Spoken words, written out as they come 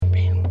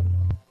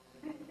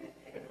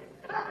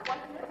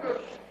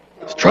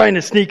Trying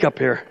to sneak up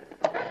here.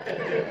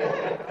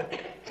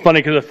 It's funny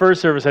because the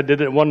first service I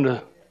did it, one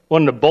of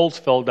the bolts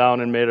fell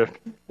down and made a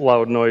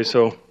loud noise.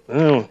 So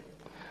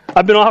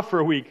I've been off for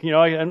a week. You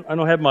know, I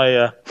don't have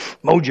my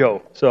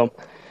mojo. So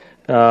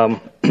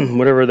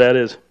whatever that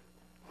is.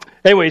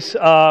 Anyways,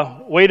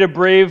 way to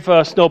brave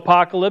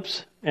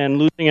snowpocalypse and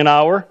losing an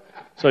hour.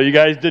 So you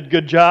guys did a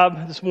good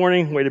job this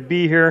morning. Way to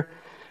be here.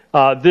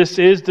 This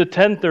is the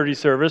 10:30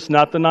 service,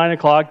 not the 9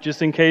 o'clock,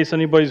 just in case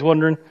anybody's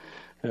wondering.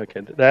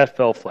 Okay, that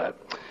fell flat.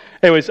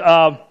 Anyways,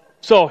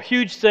 so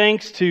huge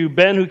thanks to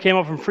Ben who came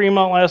up from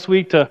Fremont last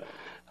week to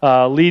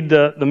lead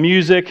the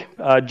music.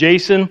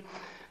 Jason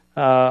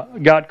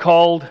got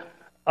called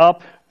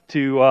up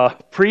to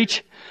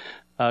preach.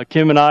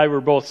 Kim and I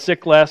were both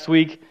sick last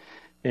week,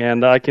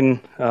 and I can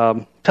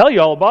tell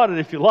you all about it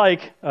if you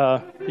like.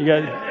 You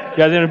guys,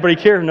 anybody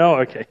care? No?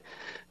 Okay.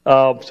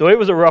 So it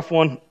was a rough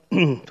one.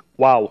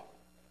 Wow.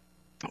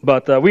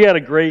 But we had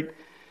a great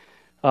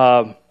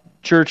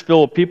church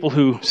full of people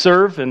who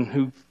serve and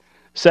who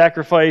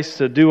sacrifice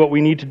to do what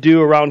we need to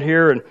do around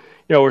here. And,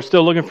 you know, we're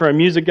still looking for a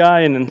music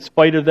guy, and in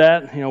spite of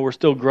that, you know, we're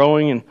still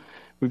growing. And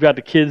we've got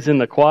the kids in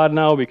the quad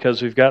now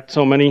because we've got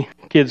so many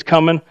kids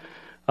coming.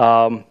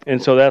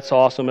 And so that's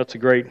awesome. That's a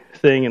great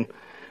thing.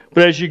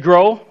 But as you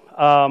grow,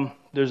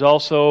 there's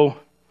also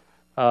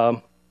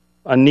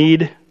a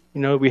need.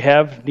 You know, we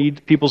have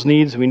people's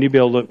needs. We need to be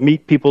able to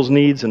meet people's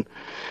needs. And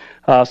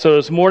so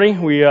this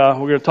morning, we're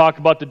going to talk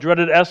about the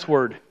dreaded S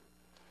word.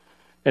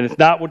 And it's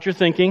not what you're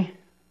thinking.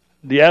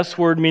 The S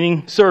word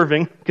meaning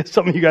serving, because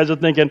some of you guys are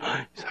thinking,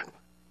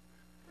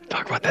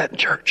 talk about that in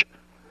church.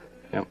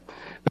 Yeah.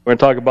 We're going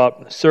to talk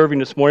about serving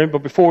this morning.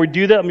 But before we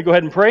do that, let me go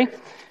ahead and pray,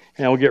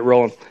 and we'll get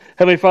rolling.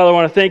 Heavenly Father, I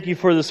want to thank you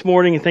for this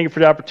morning, and thank you for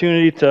the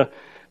opportunity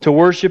to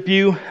worship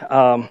you.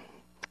 And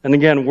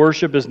again,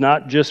 worship is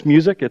not just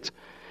music.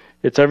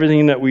 It's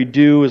everything that we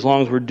do as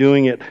long as we're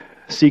doing it,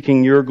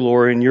 seeking your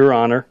glory and your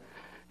honor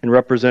and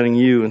representing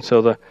you. And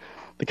so the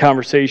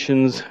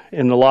conversations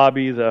in the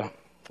lobby, the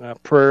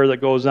prayer that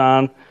goes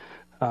on,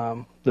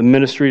 the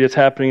ministry that's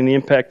happening in the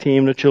impact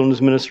team, the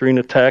children's ministry, and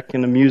the tech,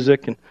 and the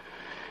music, and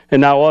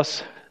now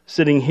us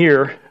sitting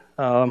here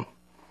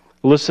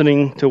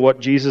listening to what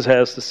Jesus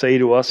has to say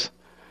to us.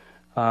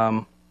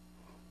 And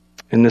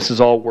this is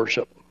all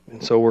worship.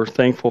 And so we're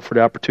thankful for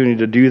the opportunity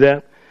to do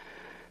that.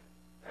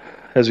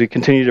 As we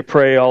continue to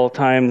pray all the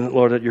time,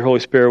 Lord, that your Holy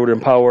Spirit would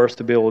empower us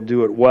to be able to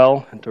do it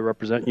well and to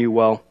represent you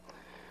well.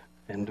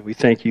 And we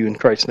thank you in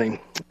Christ's name.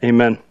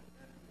 Amen.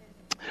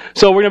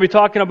 So we're going to be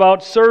talking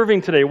about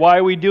serving today. Why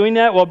are we doing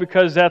that? Well,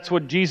 because that's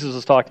what Jesus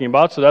is talking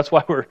about, so that's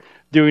why we're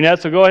doing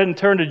that. So go ahead and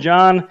turn to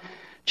John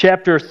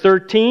chapter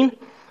 13.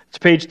 It's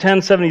page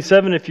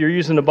 1077 if you're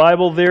using the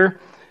Bible there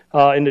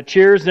in the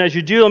chairs. And as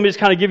you do, let me just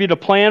kind of give you the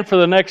plan for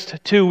the next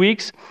 2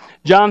 weeks.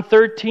 John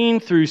 13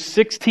 through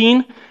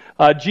 16,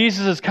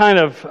 Jesus is kind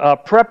of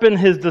prepping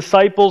his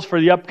disciples for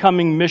the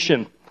upcoming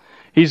mission.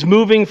 He's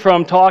moving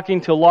from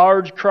talking to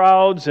large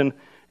crowds and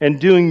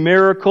doing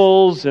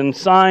miracles and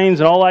signs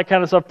and all that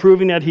kind of stuff,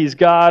 proving that he's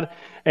God.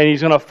 And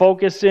he's going to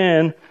focus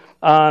in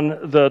on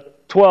the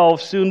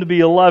 12, soon to be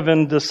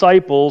 11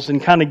 disciples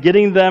and kind of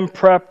getting them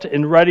prepped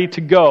and ready to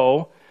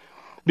go.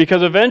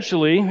 Because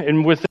eventually,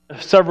 and within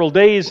several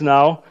days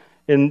now,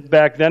 and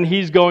back then,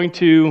 he's going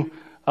to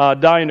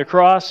die on the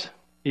cross.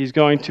 He's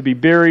going to be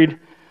buried.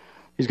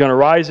 He's going to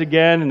rise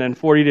again. And then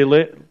 40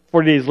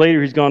 days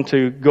later, he's going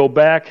to go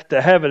back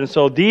to heaven. And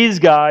so these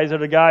guys are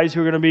the guys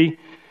who are going to be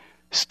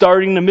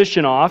starting the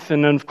mission off.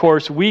 And then, of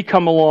course, we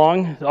come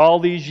along all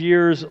these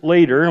years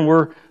later, and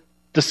we're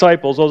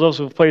disciples. Those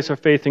who place our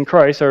faith in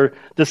Christ are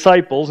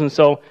disciples. And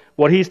so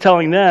what he's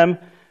telling them,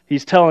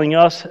 he's telling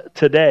us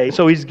today.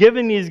 So he's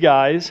giving these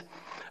guys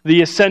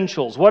the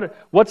essentials.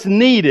 What's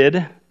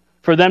needed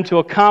for them to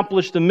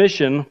accomplish the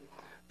mission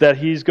that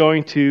he's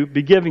going to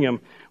be giving them.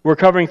 We're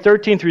covering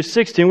 13 through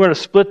 16. We're going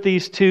to split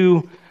these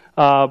two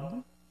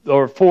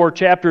or 4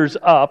 chapters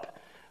up.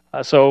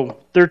 So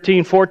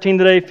 13, 14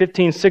 today,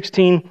 15,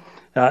 16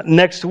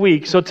 next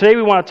week. So today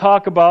we want to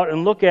talk about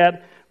and look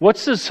at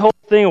what's this whole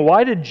thing.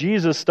 Why did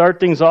Jesus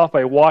start things off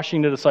by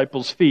washing the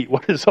disciples' feet?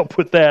 What is up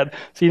with that?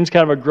 Seems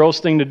kind of a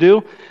gross thing to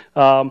do.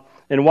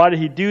 And why did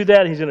he do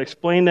that? He's going to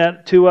explain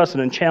that to us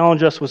and then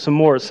challenge us with some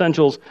more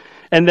essentials.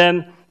 And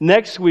then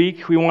next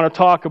week we want to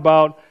talk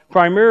about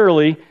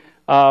primarily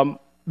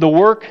the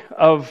work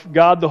of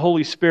God the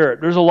Holy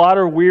Spirit. There's a lot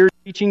of weird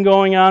teaching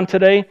going on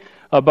today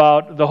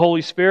about the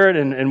Holy Spirit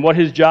and what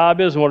his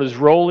job is and what his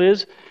role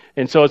is.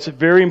 And so it's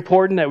very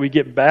important that we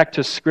get back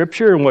to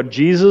Scripture and what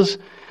Jesus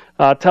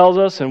tells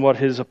us and what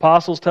his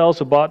apostles tell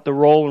us about the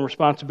role and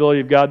responsibility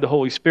of God the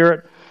Holy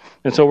Spirit.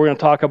 And so we're going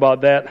to talk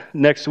about that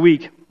next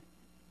week.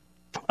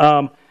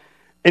 And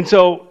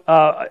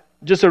so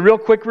just a real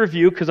quick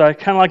review, because I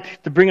kind of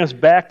like to bring us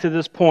back to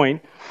this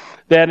point,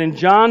 that in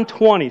John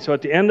 20, so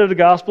at the end of the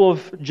Gospel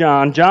of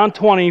John, John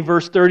 20,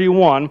 verse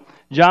 31,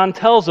 John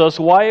tells us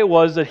why it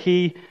was that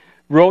he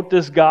wrote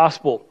this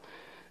Gospel.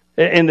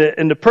 And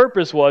the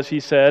purpose was, he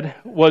said,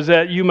 was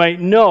that you might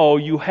know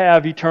you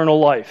have eternal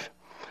life.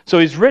 So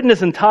he's written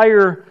this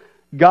entire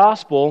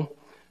Gospel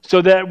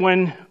so that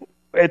when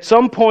at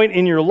some point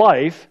in your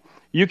life,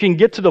 you can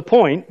get to the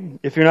point,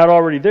 if you're not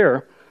already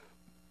there,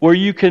 where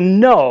you can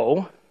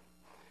know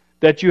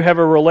that you have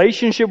a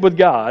relationship with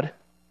God,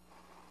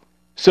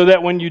 so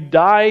that when you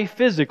die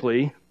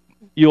physically,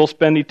 you'll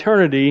spend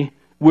eternity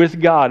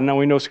with God. Now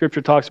we know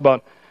Scripture talks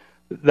about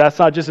that's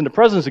not just in the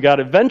presence of God.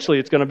 Eventually,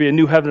 it's going to be a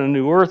new heaven and a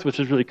new earth, which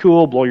is really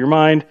cool, blow your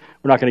mind.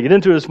 We're not going to get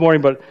into it this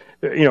morning, but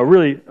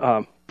really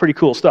pretty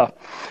cool stuff.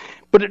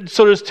 But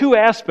so there's two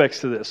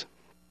aspects to this,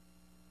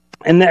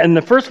 and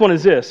the first one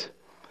is this: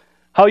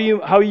 how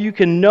you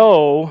can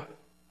know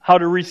how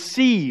to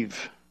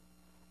receive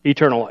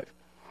eternal life.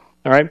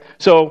 All right,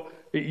 so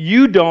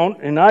you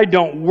don't and I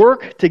don't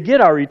work to get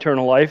our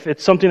eternal life.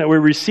 It's something that we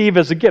receive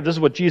as a gift. This is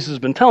what Jesus has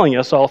been telling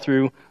us all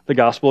through the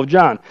Gospel of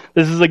John.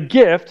 This is a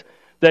gift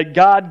that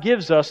God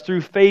gives us through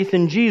faith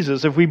in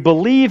Jesus. If we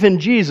believe in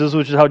Jesus,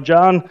 which is how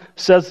John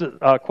says it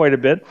quite a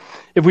bit,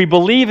 if we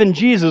believe in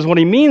Jesus, what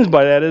he means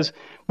by that is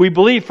we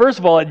believe, first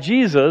of all, that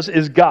Jesus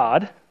is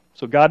God.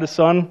 So God the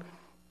Son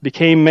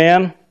became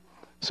man,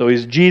 so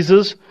he's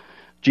Jesus.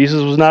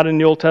 Jesus was not in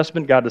the Old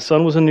Testament. God the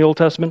Son was in the Old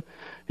Testament.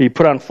 He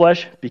put on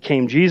flesh,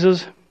 became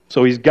Jesus.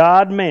 So he's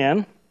God,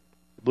 man.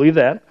 Believe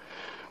that.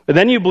 But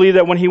then you believe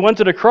that when he went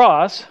to the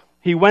cross,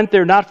 he went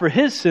there not for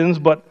his sins,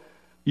 but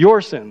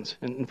your sins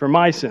and for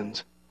my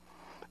sins.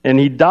 And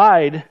he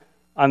died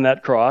on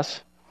that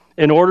cross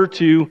in order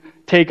to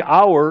take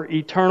our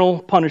eternal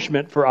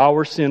punishment for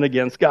our sin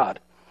against God.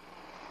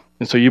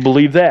 And so you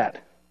believe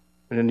that.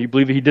 And then you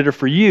believe he did it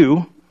for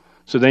you.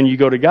 So then you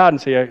go to God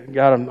and say,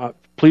 God,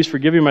 please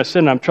forgive me my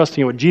sin. I'm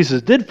trusting in what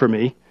Jesus did for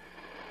me.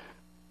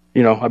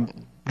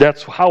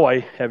 That's how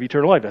I have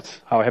eternal life.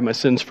 That's how I have my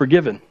sins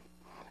forgiven.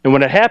 And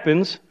when it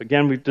happens,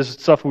 again, this is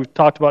stuff we've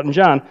talked about in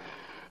John,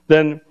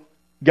 then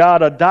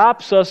God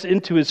adopts us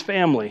into his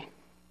family.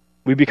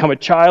 We become a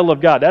child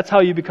of God. That's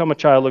how you become a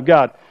child of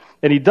God.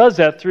 And he does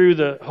that through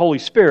the Holy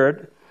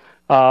Spirit,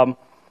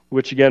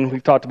 which again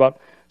we've talked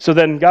about. So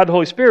then God the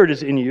Holy Spirit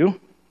is in you,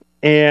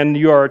 and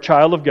you are a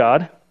child of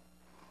God,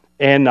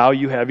 and now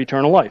you have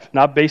eternal life.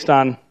 Not based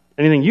on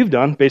anything you've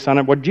done, based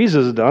on what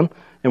Jesus has done,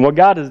 and what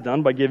God has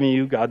done by giving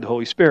you God the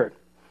Holy Spirit.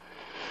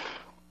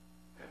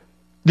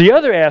 The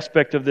other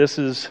aspect of this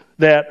is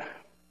that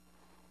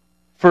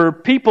for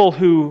people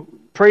who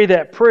pray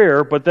that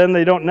prayer, but then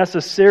they don't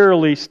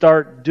necessarily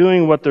start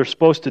doing what they're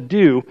supposed to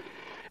do,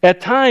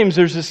 at times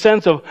there's a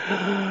sense of,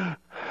 I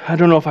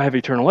don't know if I have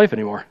eternal life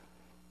anymore.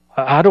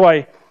 How do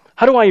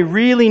I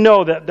really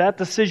know that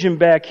decision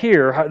back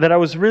here, that I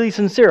was really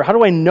sincere? How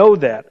do I know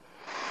that?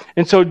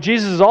 And so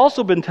Jesus has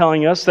also been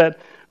telling us that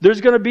there's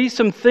going to be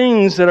some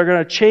things that are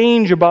going to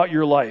change about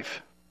your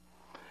life.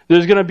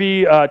 There's going to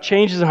be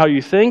changes in how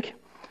you think,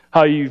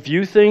 how you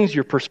view things,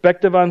 your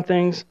perspective on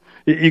things.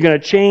 You're going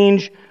to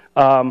change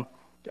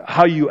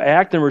how you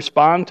act and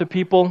respond to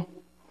people.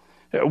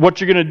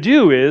 What you're going to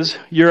do is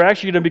you're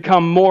actually going to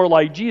become more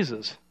like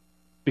Jesus.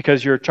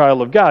 Because you're a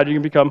child of God, you're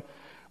going to become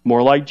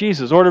more like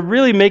Jesus. Or to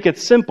really make it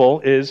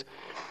simple is,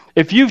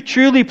 if you've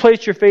truly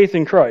placed your faith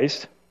in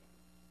Christ,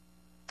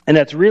 and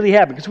that's really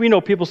happened, because we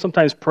know people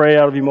sometimes pray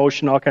out of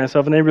emotion, all kind of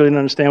stuff, and they really don't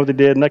understand what they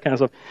did and that kind of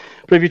stuff.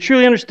 But if you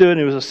truly understood, and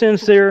it was a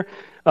sincere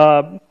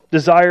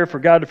desire for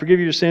God to forgive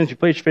you your sins, you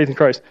placed your faith in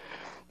Christ,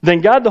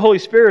 then God the Holy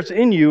Spirit's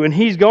in you, and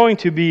he's going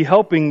to be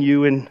helping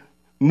you and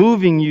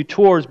moving you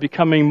towards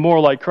becoming more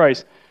like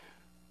Christ,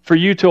 for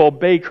you to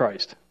obey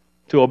Christ,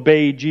 to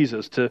obey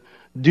Jesus, to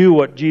do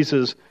what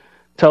Jesus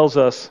tells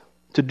us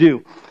to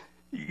do.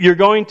 You're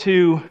going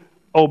to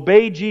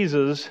obey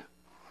Jesus,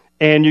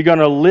 and you're going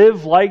to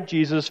live like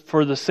Jesus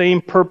for the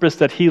same purpose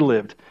that he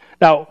lived.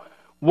 Now,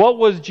 what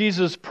was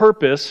Jesus'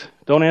 purpose?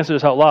 Don't answer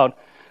this out loud.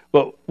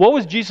 But what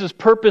was Jesus'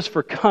 purpose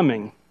for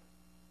coming?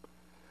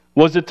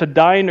 Was it to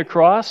die on the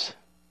cross?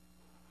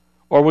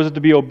 Or was it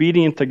to be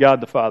obedient to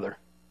God the Father?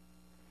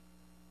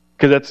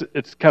 Because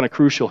it's kind of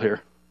crucial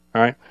here.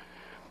 All right.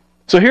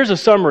 So here's a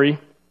summary.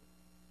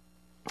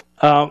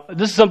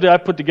 This is something I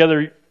put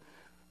together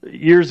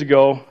years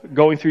ago,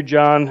 going through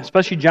John,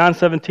 especially John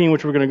 17,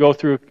 which we're going to go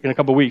through in a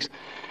couple of weeks.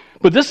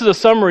 But this is a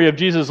summary of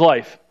Jesus'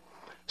 life.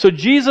 So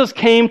Jesus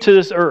came to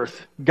this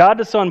earth. God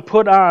the Son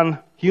put on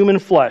human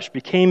flesh,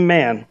 became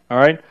man, all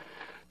right,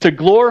 to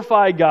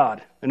glorify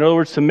God. In other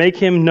words, to make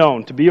him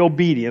known, to be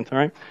obedient, all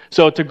right?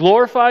 So to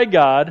glorify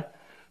God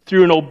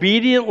through an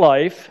obedient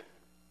life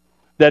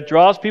that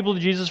draws people to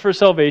Jesus for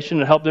salvation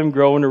and help them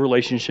grow in a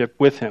relationship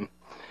with him.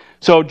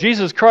 So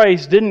Jesus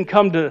Christ didn't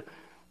come to,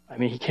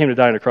 he came to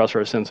die on the cross for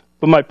our sins.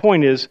 But my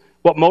point is,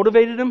 what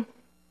motivated him?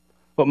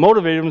 What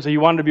motivated him is that he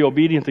wanted to be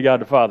obedient to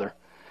God the Father.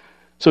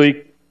 So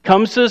he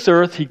comes to this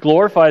earth, he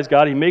glorifies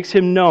God, he makes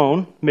him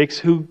known, makes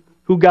who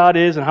God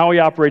is and how he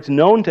operates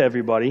known to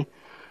everybody.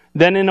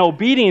 Then in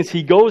obedience,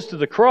 he goes to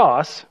the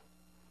cross,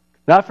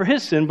 not for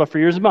his sin, but for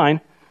yours and mine.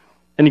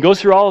 And he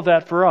goes through all of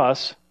that for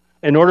us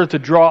in order to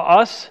draw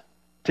us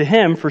to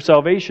him for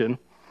salvation.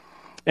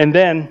 And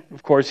then,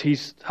 of course,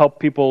 he's helped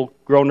people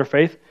grow in their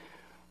faith.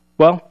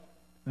 Well,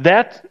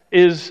 that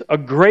is a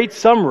great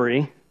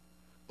summary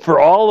for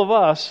all of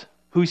us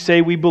who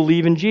say we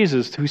believe in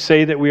Jesus, who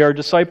say that we are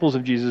disciples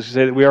of Jesus, who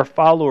say that we are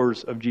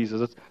followers of Jesus.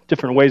 That's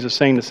different ways of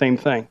saying the same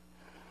thing.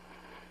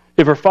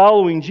 If we're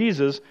following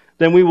Jesus,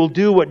 then we will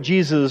do what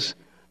Jesus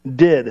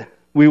did.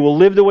 We will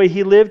live the way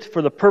he lived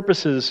for the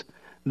purposes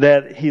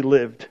that he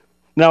lived.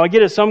 Now, I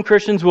get it. Some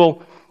Christians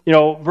will,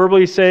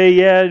 verbally say,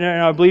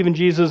 yeah, I believe in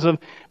Jesus,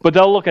 but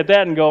they'll look at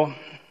that and go,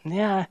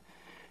 yeah,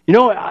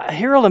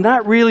 Harold, I'm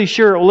not really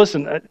sure. Well,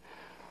 listen,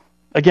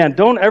 again,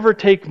 don't ever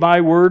take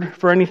my word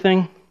for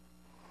anything.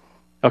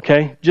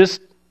 Okay?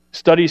 Just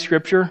study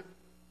Scripture.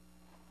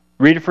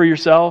 Read it for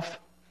yourself.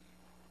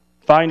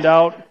 Find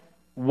out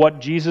what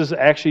Jesus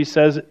actually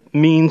says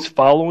means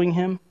following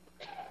him.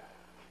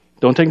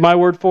 Don't take my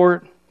word for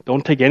it.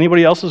 Don't take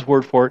anybody else's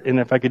word for it. And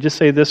if I could just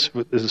say this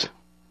as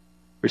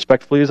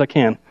respectfully as I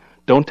can,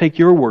 don't take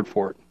your word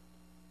for it.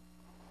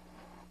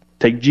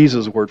 Take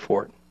Jesus' word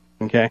for it.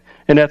 Okay?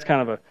 And that's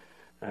kind of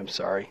I'm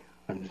sorry.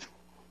 I'm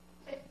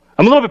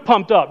a little bit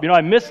pumped up.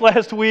 I missed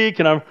last week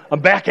and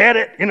I'm back at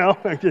it,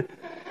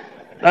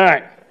 All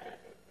right.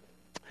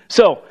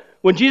 So,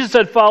 when Jesus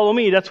said, follow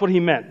me, that's what he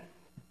meant.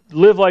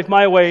 Live life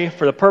my way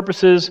for the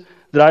purposes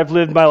that I've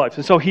lived my life.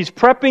 And so he's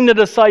prepping the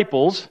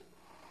disciples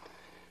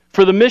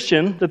for the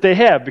mission that they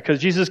have, because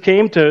Jesus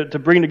came to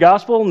bring the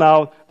gospel.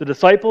 Now, the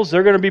disciples,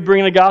 they're going to be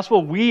bringing the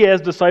gospel. We as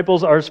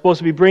disciples are supposed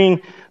to be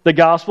bringing the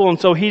gospel. And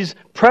so he's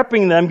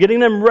prepping them, getting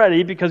them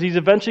ready, because he's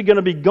eventually going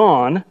to be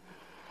gone.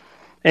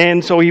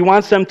 And so he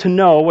wants them to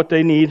know what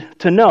they need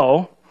to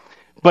know.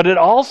 But it's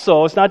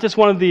not just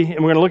one of the, and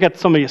we're going to look at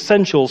some of the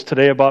essentials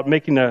today about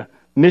making the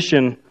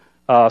mission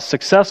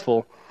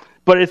successful.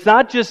 But it's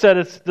not just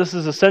that this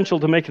is essential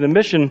to making the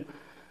mission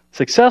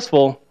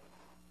successful.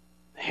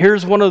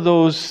 Here's one of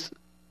those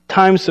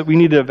times that we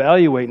need to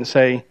evaluate and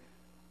say,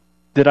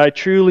 did I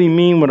truly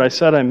mean what I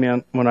said I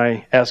meant when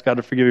I asked God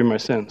to forgive me my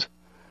sins?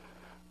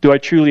 Do I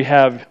truly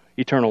have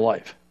eternal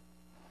life?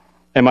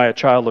 Am I a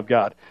child of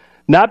God?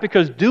 Not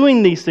because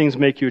doing these things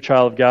make you a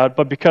child of God,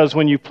 but because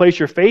when you place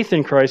your faith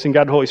in Christ and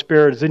God the Holy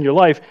Spirit is in your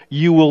life,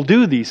 you will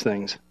do these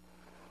things.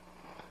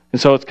 And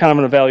so it's kind of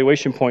an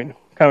evaluation point,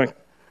 kind of,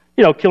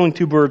 killing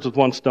two birds with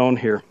one stone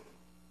here.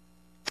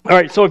 All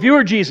right, so if you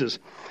were Jesus,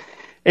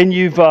 and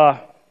he's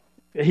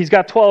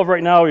got 12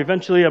 right now.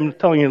 Eventually, I'm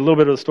telling you a little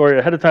bit of the story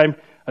ahead of time.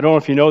 I don't know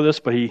if you know this,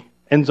 but he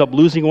ends up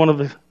losing one of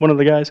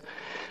the guys.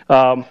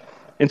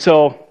 And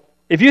so,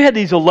 if you had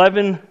these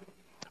 11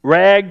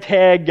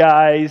 ragtag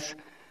guys,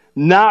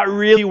 not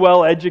really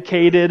well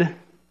educated,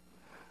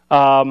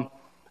 not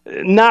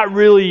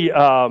really,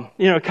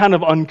 kind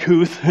of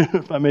uncouth,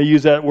 if I may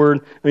use that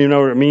word. I don't even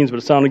know what it means, but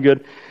it sounded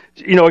good.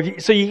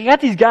 So you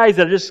got these guys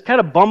that are just kind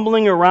of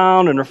bumbling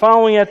around and they're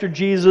following after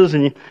Jesus,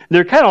 and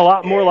they're kind of a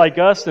lot more like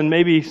us than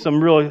maybe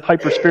some really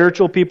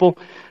hyper-spiritual people,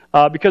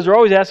 because they're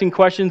always asking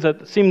questions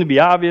that seem to be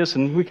obvious,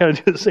 and we kind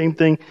of do the same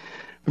thing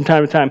from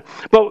time to time.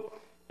 But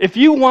if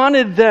you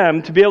wanted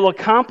them to be able to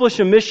accomplish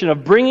a mission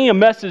of bringing a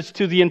message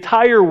to the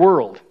entire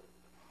world,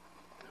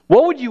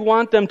 what would you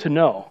want them to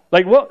know?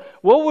 Like, what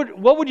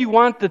would you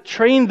want to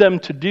train them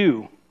to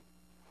do?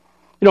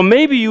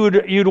 Maybe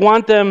you'd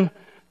want them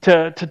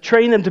to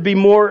train them to be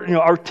more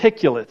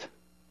articulate,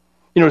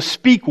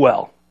 speak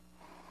well,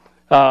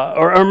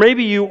 or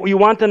maybe you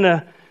want them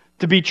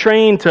to be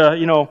trained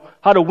to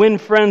how to win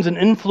friends and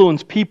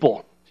influence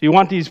people. So you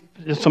want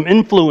some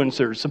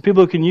influencers, some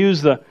people who can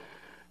use the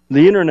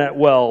internet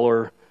well,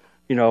 or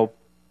the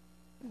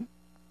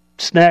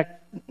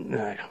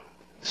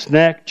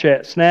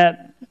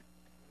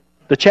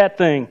chat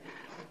thing.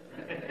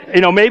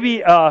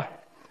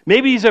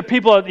 Maybe these are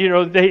people,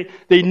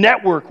 they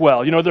network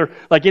well. They're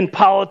like in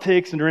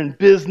politics and they're in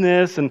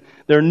business and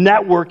they're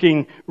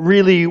networking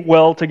really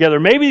well together.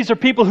 Maybe these are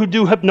people who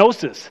do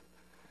hypnosis.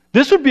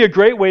 This would be a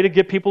great way to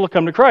get people to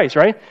come to Christ,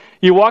 right?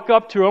 You walk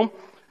up to them.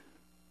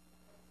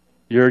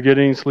 You're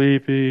getting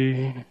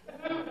sleepy.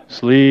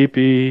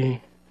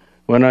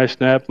 When I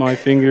snap my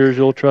fingers,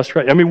 you'll trust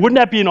Christ. Wouldn't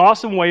that be an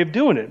awesome way of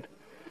doing it?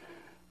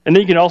 And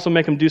then you can also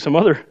make them do some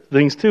other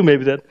things too,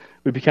 maybe that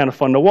would be kind of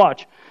fun to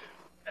watch.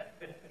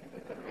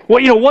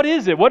 Well, what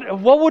is it?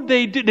 What would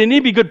they do? They need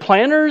to be good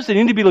planners? They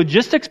need to be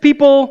logistics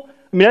people?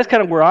 That's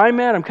kind of where I'm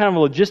at. I'm kind of a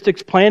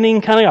logistics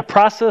planning, kind of a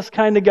process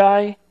kind of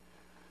guy.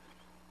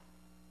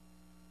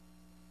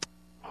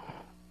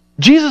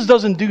 Jesus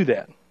doesn't do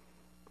that.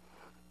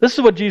 This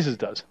is what Jesus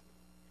does.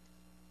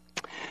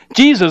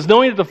 Jesus,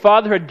 knowing that the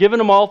Father had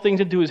given him all things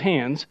into his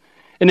hands,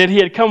 and that he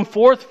had come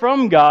forth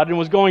from God and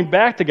was going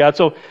back to God.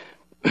 So,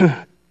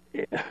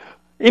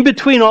 in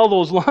between all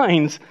those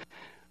lines,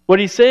 what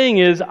he's saying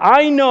is,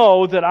 I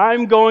know that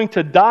I'm going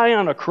to die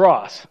on a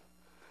cross.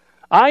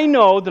 I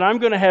know that I'm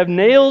going to have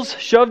nails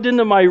shoved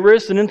into my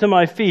wrists and into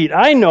my feet.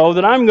 I know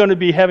that I'm going to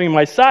be having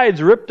my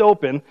sides ripped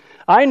open.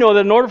 I know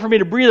that in order for me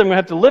to breathe, I'm going to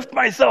have to lift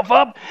myself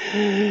up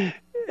and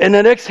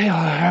then exhale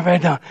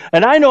right down.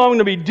 And I know I'm going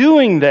to be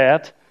doing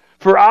that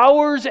for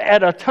hours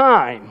at a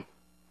time.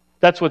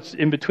 That's what's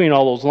in between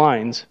all those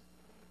lines.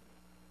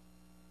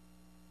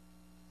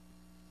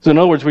 So in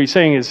other words, what he's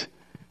saying is,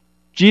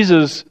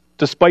 Jesus,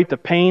 despite the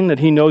pain that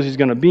he knows he's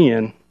going to be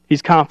in,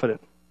 he's confident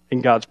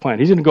in God's plan.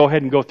 He's going to go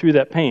ahead and go through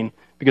that pain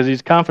because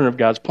he's confident of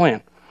God's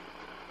plan.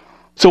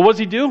 So what does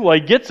he do? Well, he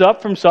gets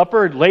up from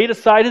supper, laid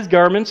aside his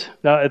garments.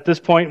 Now, at this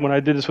point, when I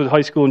did this with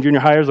high school and junior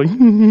high, I was like,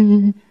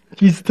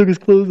 Jesus took his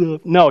clothes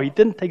off. No, he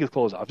didn't take his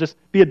clothes off. Just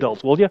be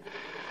adults, will you?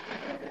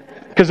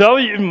 Because,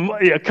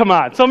 come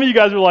on. Some of you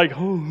guys are like,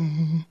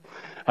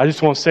 I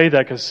just won't say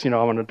that because, I'm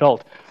an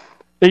adult.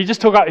 He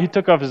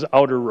took off his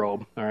outer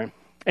robe, all right?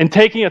 And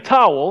taking a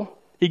towel,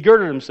 he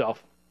girded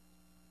himself.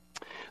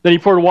 Then he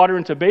poured water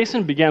into a basin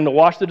and began to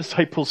wash the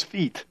disciples'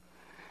 feet,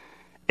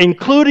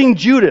 including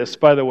Judas,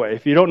 by the way.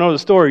 If you don't know the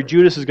story,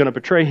 Judas is going to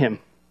betray him.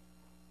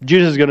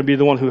 Judas is going to be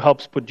the one who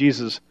helps put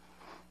Jesus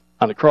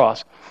on the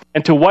cross.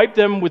 And to wipe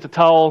them with the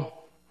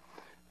towel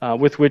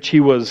with which he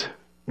was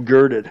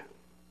girded.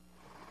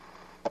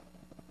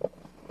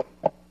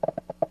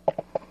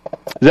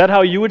 Is that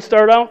how you would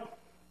start out?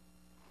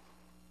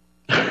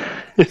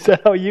 Is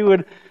that how you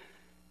would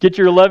get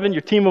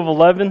your team of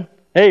 11?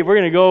 Hey, we're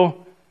going to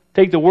go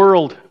take the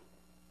world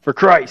for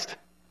Christ.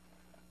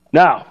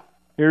 Now,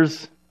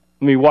 let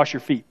me wash your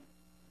feet.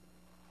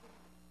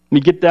 Let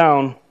me get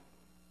down,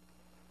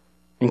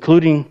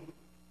 including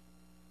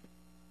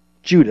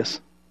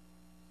Judas.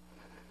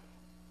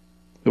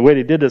 The way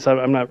they did this,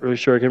 I'm not really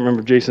sure. I can't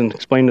remember if Jason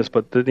explained this,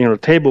 but the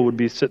table would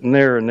be sitting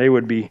there, and they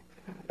would be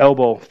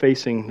elbow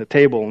facing the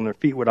table, and their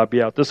feet would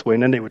be out this way,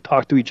 and then they would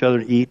talk to each other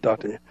and eat, talk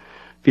to their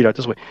feet out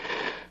this way.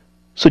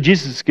 So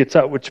Jesus gets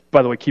out, which,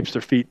 by the way, keeps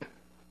their feet,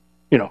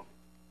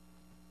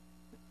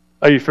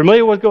 Are you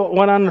familiar with what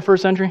went on in the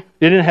first century?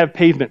 They didn't have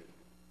pavement.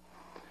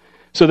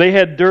 So they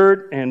had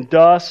dirt and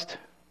dust.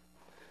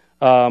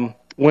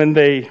 When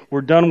they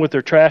were done with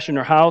their trash in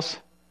their house,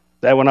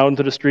 that went out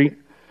into the street.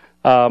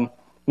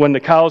 When the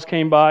cows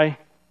came by,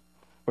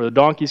 or the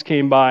donkeys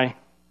came by,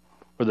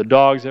 or the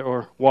dogs that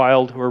were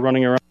wild were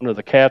running around, or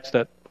the cats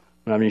that,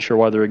 I'm not even sure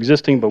why they're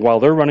existing, but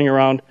while they're running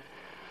around,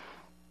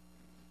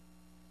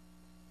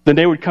 then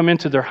they would come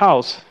into their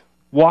house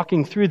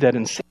walking through that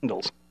in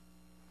sandals.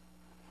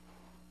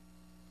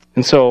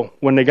 And so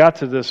when they got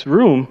to this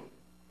room,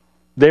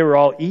 they were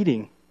all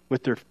eating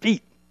with their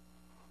feet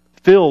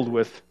filled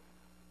with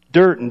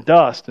dirt and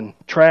dust and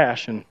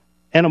trash and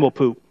animal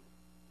poop.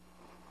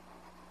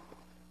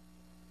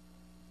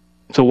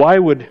 So why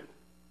would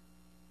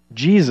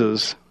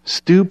Jesus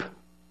stoop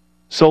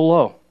so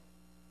low?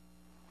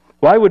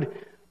 Why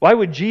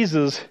would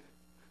Jesus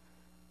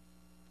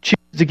choose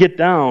to get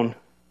down?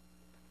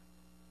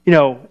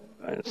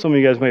 Some of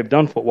you guys may have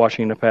done foot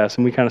washing in the past,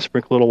 and we kind of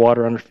sprinkle a little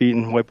water on our feet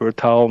and wipe it with a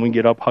towel, and we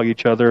get up, hug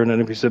each other, and then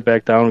if we sit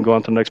back down and go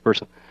on to the next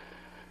person.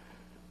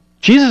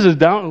 Jesus is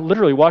down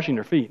literally washing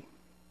their feet,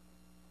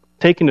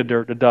 taking the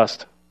dirt, the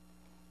dust,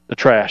 the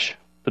trash,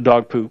 the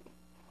dog poop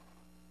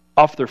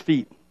off their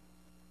feet.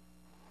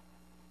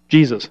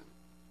 Jesus.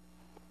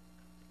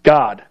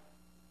 God.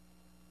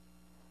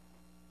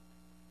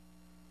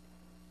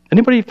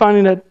 Anybody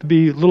finding that to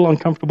be a little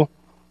uncomfortable?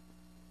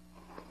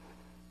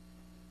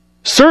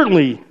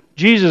 Certainly,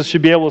 Jesus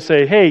should be able to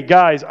say, hey,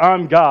 guys,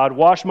 I'm God,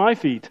 wash my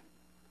feet.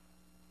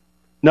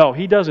 No,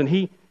 he doesn't.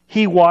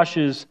 He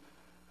washes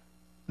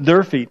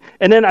their feet.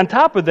 And then on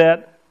top of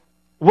that,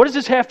 what does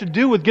this have to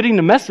do with getting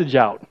the message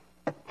out?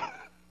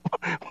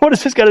 What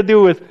does this got to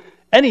do with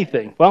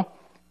anything? Well,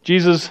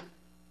 Jesus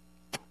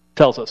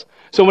tells us.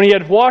 So when he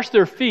had washed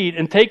their feet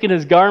and taken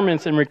his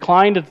garments and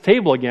reclined at the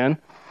table again,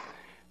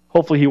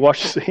 hopefully he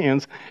washed his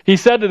hands, he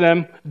said to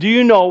them, do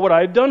you know what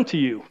I have done to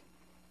you?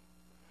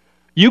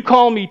 You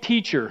call me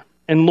teacher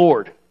and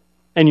Lord,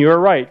 and you are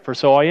right, for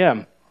so I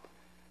am.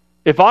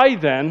 If I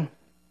then,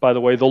 by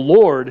the way, the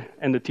Lord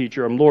and the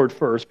teacher, I'm Lord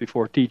first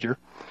before teacher,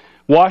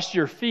 washed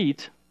your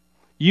feet,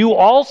 you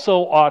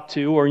also ought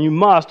to, or you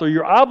must, or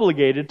you're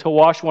obligated to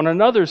wash one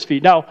another's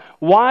feet. Now,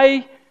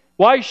 why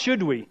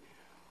should we?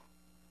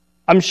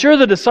 I'm sure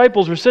the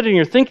disciples were sitting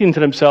here thinking to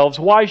themselves,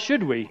 why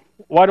should we?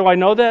 Why do I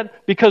know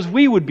that? Because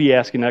we would be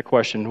asking that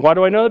question. Why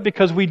do I know that?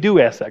 Because we do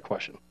ask that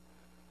question.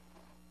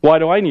 Why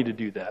do I need to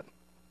do that?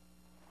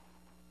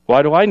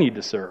 Why do I need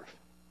to serve?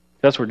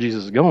 That's where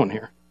Jesus is going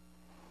here.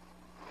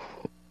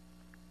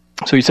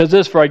 So he says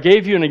this, for I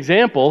gave you an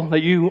example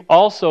that you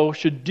also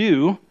should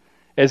do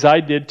as I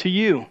did to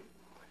you.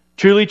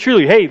 Truly,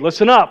 truly, hey,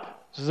 listen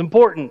up. This is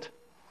important.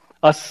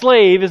 A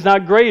slave is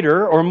not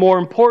greater or more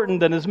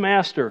important than his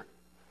master,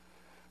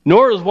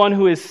 nor is one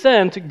who is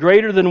sent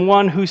greater than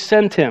one who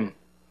sent him.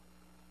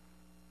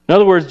 In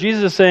other words,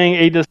 Jesus is saying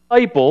a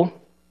disciple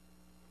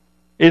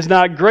is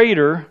not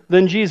greater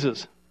than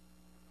Jesus.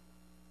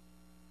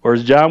 Or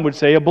as John would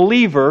say, a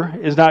believer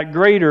is not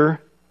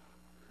greater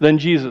than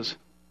Jesus.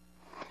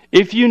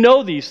 If you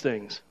know these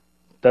things,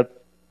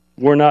 that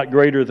we're not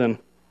greater than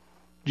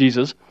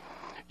Jesus,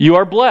 you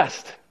are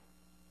blessed.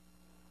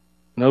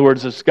 In other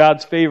words, it's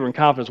God's favor and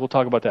confidence. We'll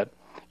talk about that.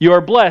 You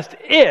are blessed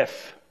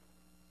if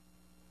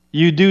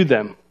you do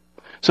them.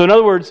 So in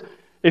other words,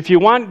 if you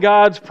want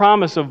God's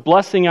promise of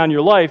blessing on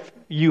your life,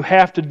 you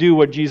have to do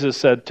what Jesus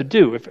said to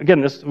do.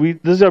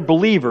 These are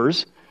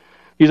believers.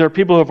 These are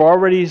people who have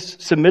already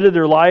submitted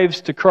their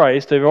lives to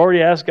Christ. They've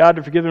already asked God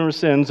to forgive them their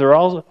sins. They're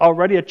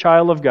already a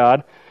child of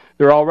God.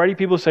 There are already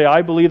people who say,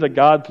 I believe that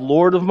God's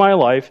Lord of my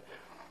life.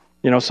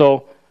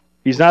 So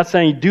he's not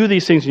saying do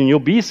these things and you'll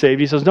be saved.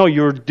 He says, no,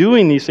 you're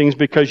doing these things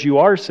because you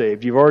are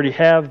saved. You already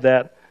have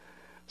that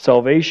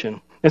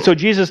salvation. And so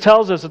Jesus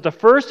tells us that the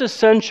first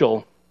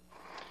essential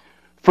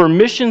for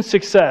mission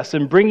success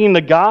in bringing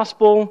the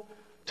gospel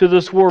to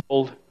this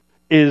world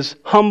is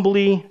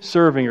humbly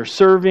serving, or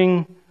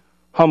serving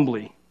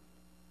humbly.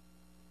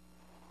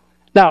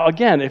 Now,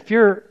 again, if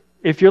you're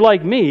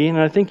like me, and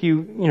I think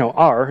you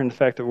are, in the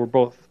fact that we're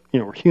both,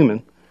 we're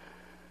human,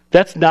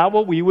 that's not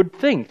what we would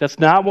think. That's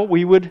not what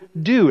we would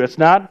do. That's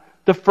not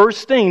the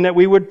first thing that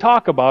we would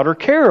talk about or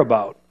care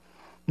about.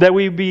 That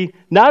we be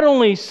not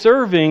only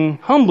serving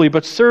humbly,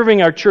 but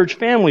serving our church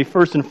family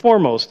first and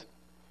foremost.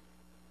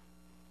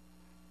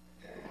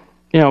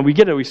 We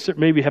get it. We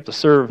maybe have to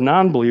serve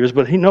non-believers,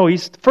 but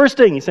first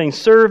thing he's saying,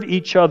 serve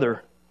each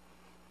other.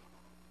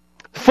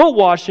 Foot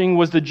washing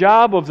was the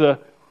job of the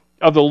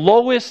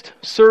lowest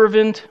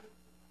servant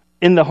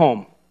in the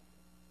home.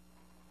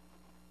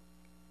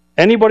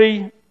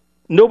 Nobody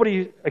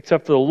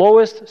except for the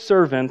lowest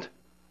servant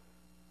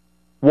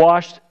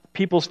washed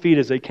people's feet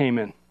as they came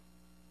in.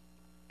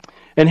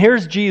 And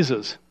here's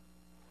Jesus,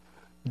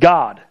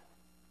 God,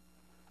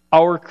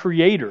 our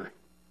Creator,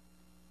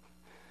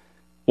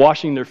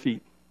 washing their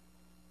feet.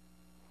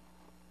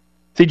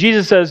 See,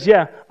 Jesus says,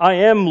 yeah, I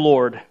am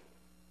Lord.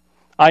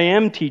 I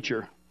am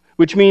teacher,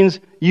 which means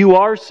you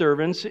are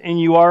servants and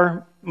you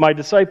are my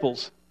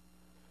disciples.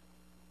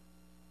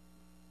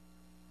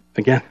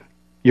 Again,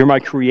 you're my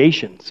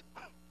creations.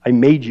 I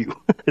made you.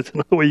 That's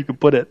another way you could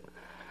put it.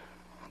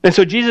 And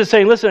so Jesus is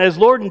saying, listen, as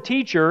Lord and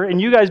teacher,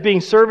 and you guys being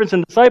servants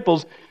and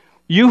disciples,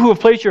 you who have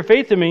placed your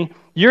faith in me,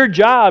 your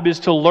job is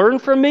to learn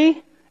from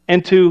me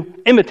and to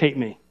imitate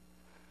me.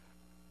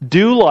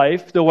 Do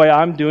life the way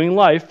I'm doing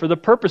life for the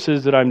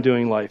purposes that I'm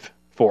doing life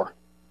for.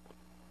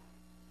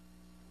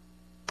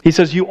 He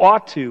says you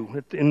ought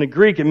to. In the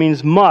Greek, it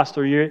means must,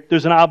 or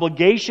there's an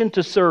obligation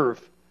to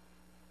serve.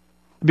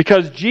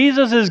 Because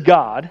Jesus is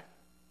God,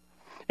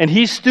 and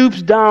He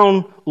stoops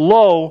down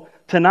low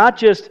to not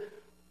just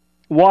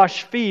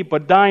wash feet,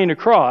 but die on a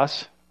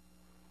cross.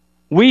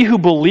 We who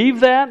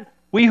believe that,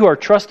 we who are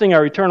trusting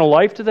our eternal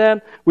life to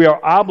that, we are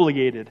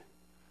obligated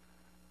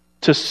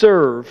to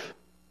serve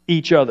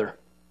each other.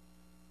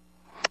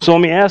 So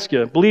let me ask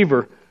you,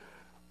 believer,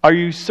 are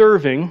you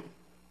serving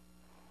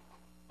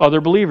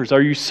other believers?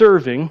 Are you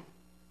serving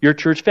your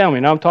church family?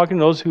 Now I'm talking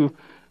to those who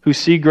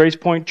see Grace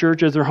Point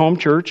Church as their home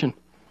church, and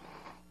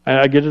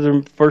I get to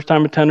the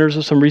first-time attenders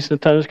or some recent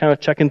attenders kind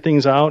of checking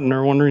things out, and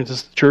they're wondering, is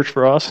this the church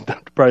for us?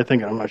 They're probably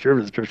thinking, I'm not sure if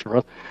it's a church for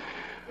us.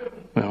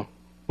 Well,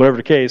 whatever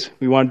the case,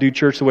 we want to do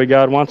church the way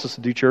God wants us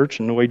to do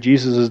church and the way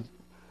Jesus is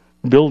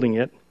building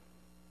it.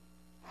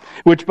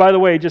 Which, by the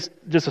way, just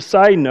a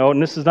side note,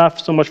 and this is not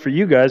so much for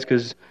you guys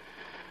because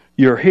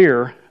you're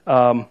here,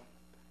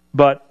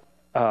 but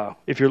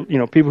if you're,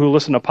 people who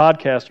listen to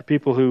podcasts or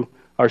people who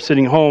are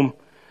sitting home,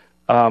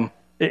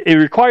 it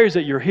requires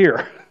that you're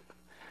here.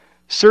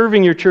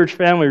 Serving your church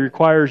family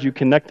requires you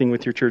connecting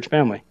with your church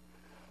family.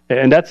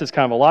 And that's just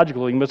kind of a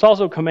logical thing, but it's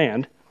also a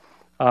command,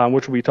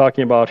 which we'll be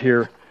talking about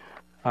here,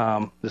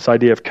 this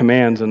idea of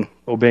commands and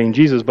obeying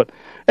Jesus. But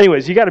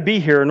anyways, you got to be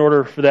here in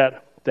order for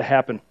that to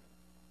happen.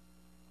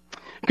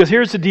 Because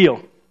here's the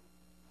deal.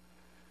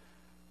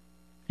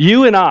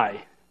 You and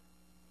I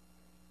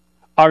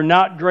are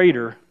not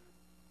greater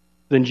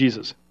than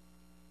Jesus.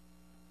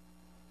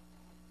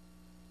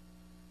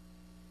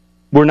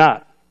 We're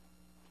not.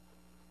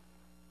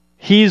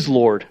 He's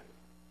Lord.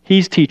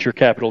 He's teacher,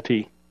 capital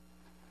T.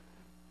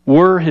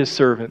 We're His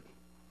servant.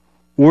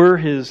 We're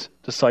His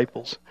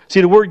disciples. See,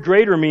 the word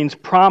greater means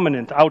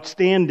prominent,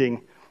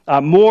 outstanding,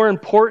 more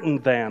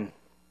important than.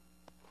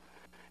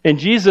 And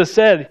Jesus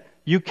said,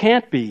 you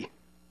can't be.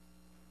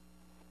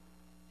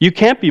 You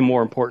can't be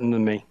more important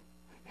than me.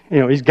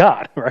 He's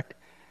God, right?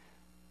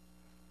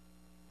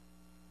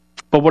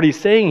 But what He's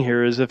saying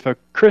here is if a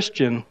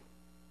Christian,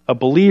 a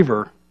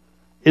believer,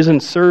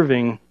 isn't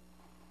serving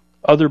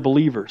other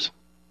believers,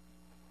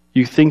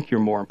 you think you're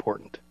more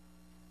important.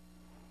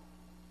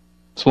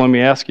 So let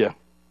me ask you,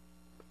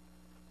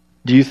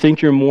 do you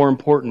think you're more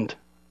important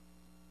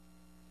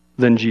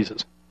than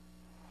Jesus?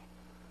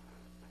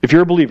 If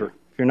you're a believer,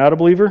 if you're not a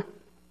believer,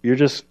 you're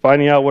just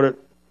finding out what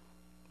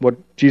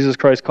Jesus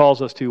Christ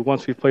calls us to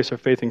once we've placed our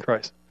faith in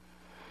Christ.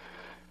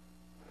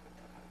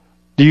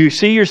 Do you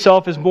see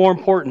yourself as more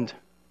important?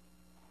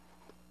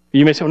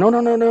 You may say, no.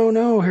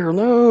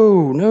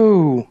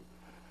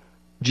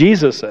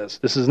 Jesus says,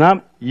 this is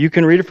not, you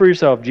can read it for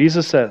yourself.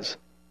 Jesus says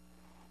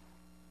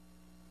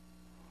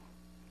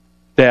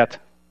that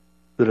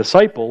the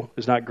disciple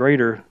is not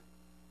greater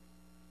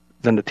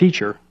than the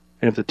teacher.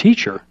 And if the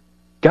teacher,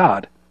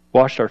 God,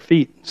 washed our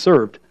feet,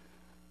 served,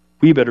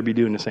 we better be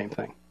doing the same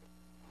thing.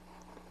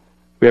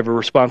 We have a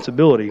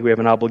responsibility. We have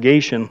an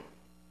obligation.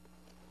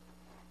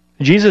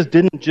 Jesus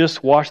didn't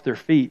just wash their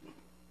feet.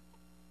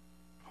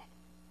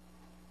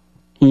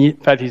 In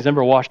fact, He's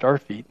never washed our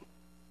feet.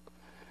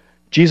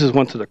 Jesus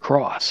went to the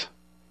cross.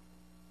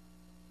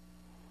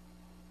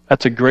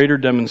 That's a greater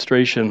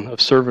demonstration of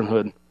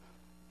servanthood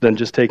than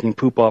just taking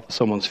poop off of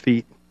someone's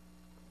feet.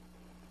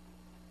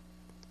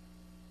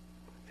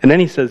 And then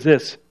he says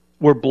this,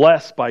 we're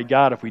blessed by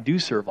God if we do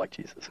serve like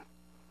Jesus.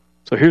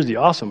 So here's the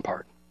awesome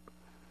part.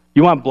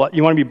 You want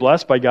to be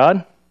blessed by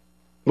God?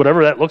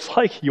 Whatever that looks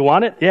like, you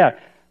want it? Yeah.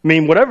 I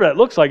mean, whatever that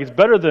looks like, it's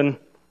better than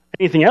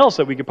anything else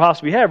that we could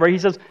possibly have, right? He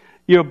says,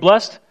 you're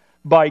blessed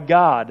by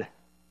God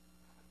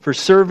for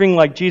serving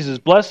like Jesus.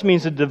 Blessed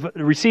means to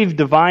receive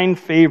divine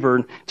favor.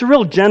 It's a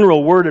real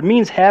general word. It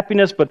means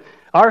happiness, but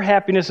our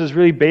happiness is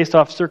really based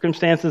off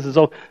circumstances. And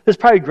so this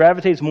probably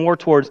gravitates more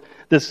towards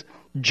this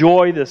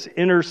joy, this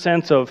inner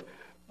sense of,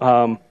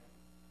 I'm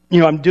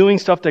doing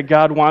stuff that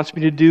God wants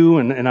me to do,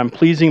 and I'm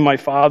pleasing my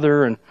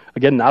Father. And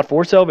again, not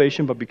for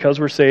salvation, but because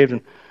we're saved.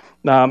 And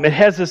it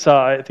has this,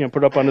 I think I'll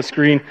put it up on the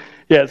screen.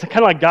 Yeah, it's kind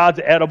of like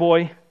God's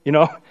attaboy,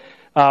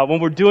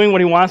 when we're doing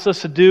what he wants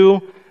us to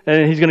do,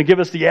 and he's going to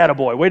give us the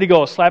attaboy. Way to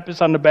go, slap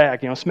us on the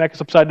back, smack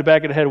us upside the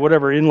back of the head,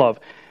 whatever, in love.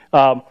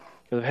 Because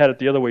I've had it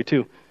the other way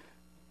too.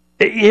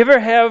 You ever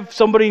have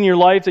somebody in your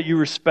life that you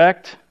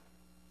respect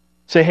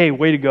say, hey,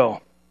 way to go.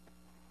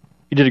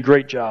 You did a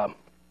great job.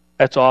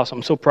 That's awesome.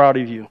 I'm so proud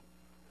of you.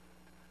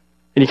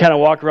 And you kind of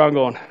walk around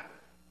going,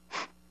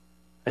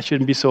 I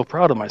shouldn't be so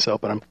proud of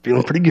myself, but I'm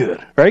feeling pretty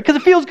good, right? Because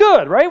it feels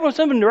good, right? When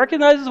someone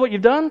recognizes what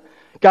you've done,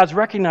 God's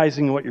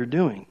recognizing what you're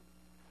doing.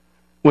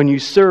 When you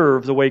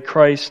serve the way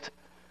Christ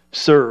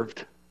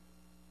served.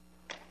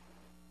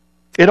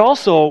 It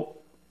also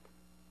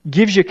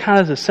gives you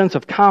kind of a sense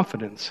of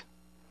confidence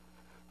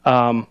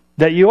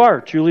that you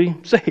are truly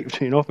saved,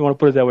 if you want to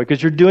put it that way,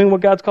 because you're doing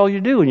what God's called you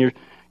to do, and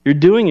you're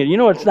doing it.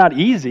 It's not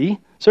easy.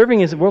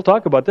 Serving is, we'll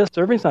talk about this,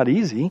 serving's not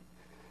easy.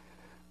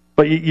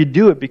 But you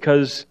do it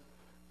because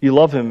you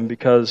love him,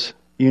 because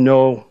you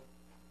know.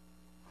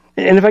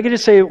 And if I could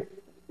just say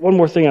one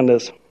more thing on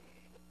this.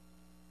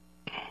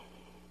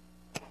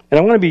 And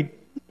I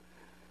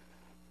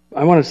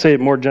want to say it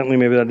more gently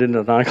maybe than I did in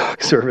the 9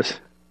 o'clock service.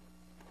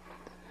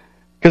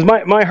 Because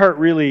my heart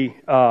really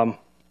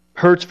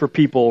hurts for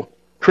people,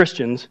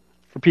 Christians,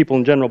 for people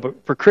in general,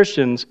 but for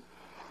Christians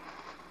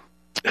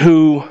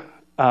who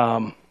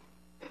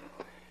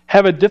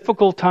have a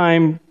difficult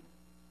time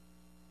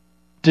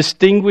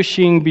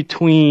distinguishing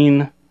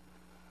between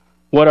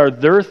what are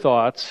their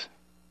thoughts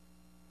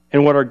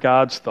and what are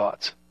God's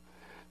thoughts.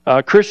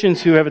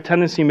 Christians who have a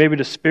tendency maybe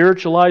to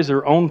spiritualize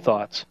their own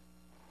thoughts.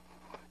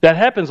 That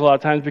happens a lot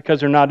of times because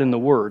they're not in the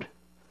Word.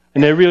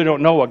 And they really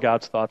don't know what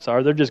God's thoughts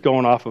are. They're just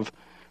going off of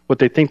what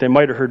they think they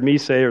might have heard me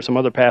say or some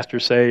other pastor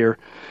say or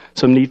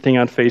some neat thing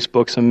on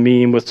Facebook, some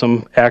meme with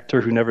some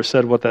actor who never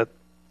said what that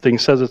thing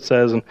says it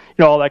says, and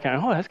all that kind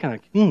of, that's kind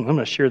of, I'm going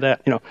to share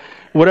that,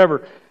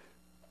 whatever.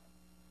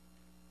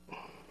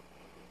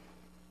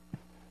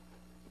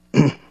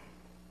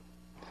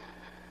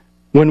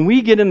 When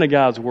we get into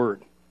God's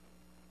Word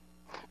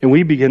and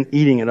we begin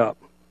eating it up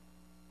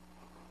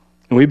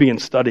and we begin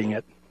studying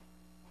it,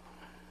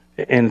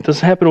 and it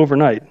doesn't happen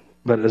overnight,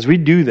 but as we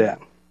do that,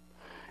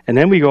 and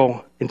then we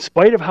go, in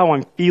spite of how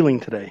I'm feeling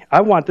today,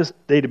 I want this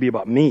day to be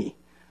about me.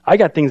 I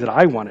got things that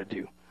I want to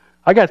do.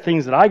 I got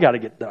things that I got to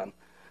get done.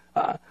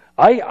 I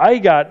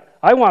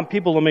want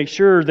people to make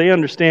sure they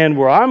understand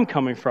where I'm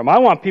coming from. I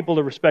want people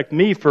to respect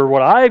me for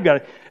what I've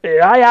got.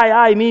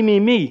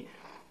 Me.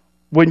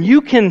 When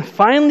you can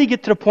finally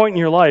get to the point in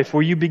your life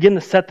where you begin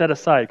to set that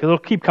aside, because it'll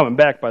keep coming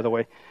back, by the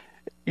way.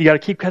 You got to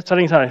keep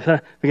setting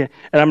aside. Okay,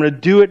 and I'm going to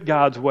do it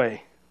God's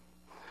way.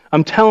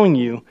 I'm telling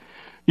you,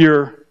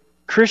 your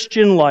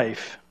Christian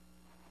life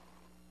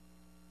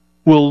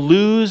will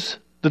lose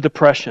the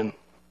depression.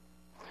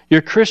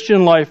 Your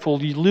Christian life will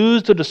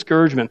lose the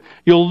discouragement.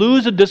 You'll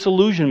lose the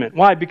disillusionment.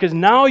 Why? Because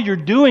now you're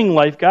doing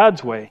life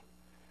God's way.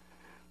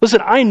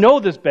 Listen, I know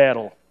this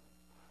battle.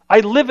 I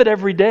live it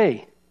every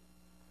day.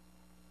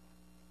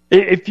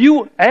 If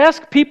you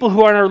ask people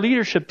who are on our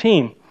leadership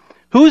team,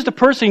 who's the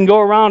person who can go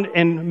around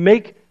and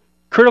make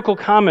critical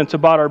comments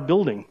about our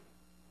building?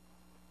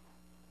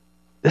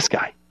 This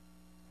guy.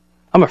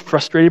 I'm a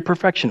frustrated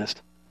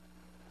perfectionist.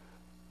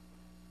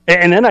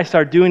 And then I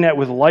start doing that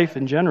with life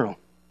in general.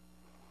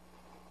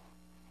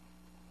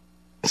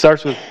 It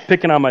starts with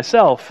picking on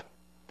myself.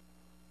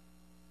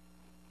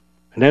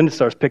 And then it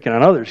starts picking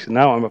on others.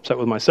 Now I'm upset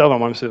with myself.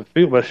 I'm upset with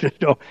people.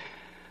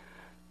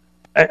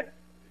 But,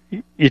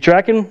 you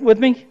tracking with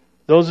me?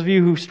 Those of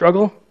you who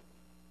struggle?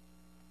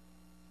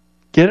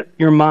 Get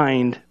your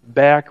mind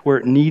back where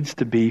it needs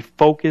to be,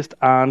 focused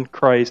on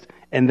Christ,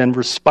 and then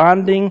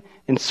responding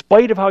in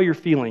spite of how you're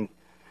feeling.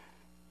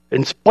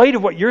 In spite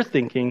of what you're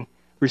thinking,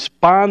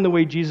 respond the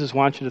way Jesus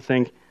wants you to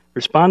think.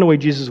 Respond the way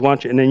Jesus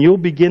wants you. And then you'll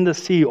begin to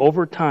see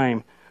over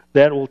time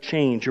that will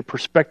change. Your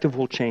perspective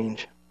will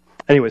change.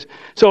 Anyways,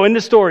 so in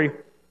this story,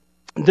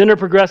 dinner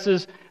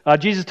progresses.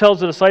 Jesus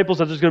tells the disciples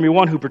that there's going to be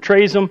one who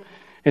betrays him.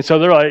 And so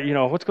they're like,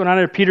 what's going on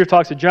there? Peter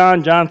talks to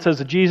John. John says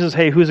to Jesus,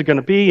 hey, who's it going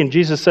to be? And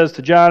Jesus says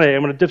to John, hey,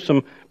 I'm going to dip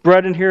some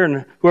bread in here.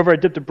 And whoever I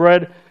dip the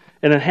bread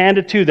and then hand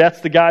it to, that's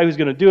the guy who's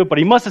going to do it. But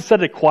he must have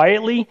said it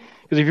quietly,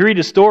 because if you read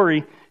the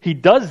story, he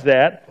does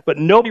that, but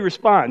nobody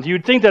responds. You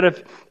would think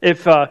that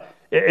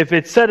if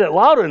it said it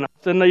loud enough,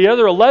 then the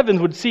other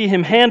 11 would see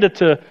him hand it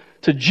to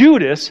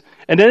Judas,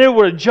 and then it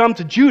would have jumped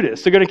to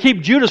Judas. They're going to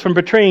keep Judas from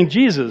betraying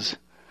Jesus,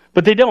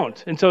 but they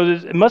don't. And so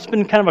it must have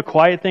been kind of a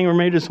quiet thing, or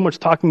maybe there's so much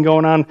talking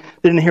going on,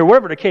 they didn't hear,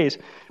 whatever the case.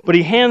 But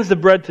he hands the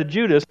bread to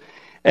Judas,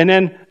 and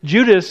then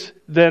Judas,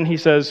 then he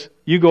says,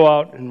 you go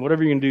out, and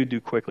whatever you're going to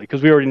do quickly.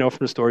 Because we already know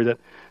from the story that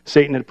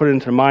Satan had put it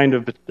into the mind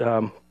of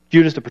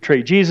Judas to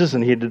betray Jesus,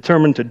 and he had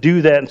determined to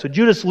do that. And so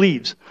Judas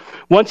leaves.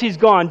 Once he's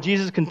gone,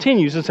 Jesus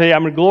continues and says,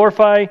 I'm going to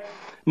glorify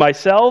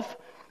myself.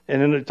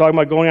 And then they're talking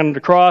about going on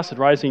the cross and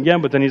rising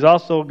again, but then he's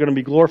also going to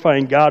be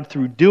glorifying God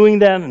through doing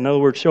that. In other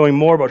words, showing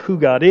more about who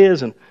God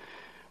is and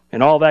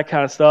all that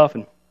kind of stuff.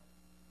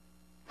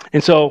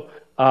 And so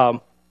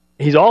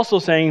he's also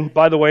saying,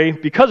 by the way,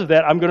 because of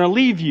that, I'm going to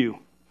leave you.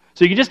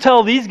 So you can just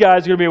tell these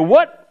guys are going to be,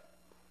 what?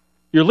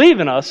 You're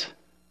leaving us?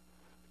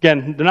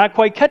 Again, they're not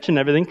quite catching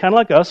everything, kind of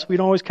like us. We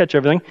don't always catch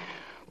everything.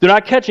 They're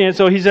not catching it.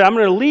 So he said, I'm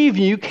going to leave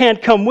you. You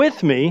can't come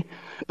with me.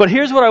 But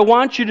here's what I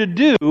want you to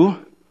do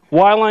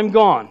while I'm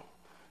gone.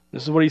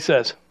 This is what he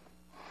says.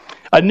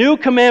 A new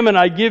commandment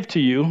I give to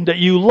you, that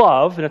you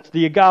love, and that's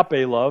the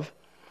agape love,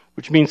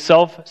 which means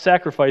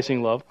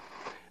self-sacrificing love,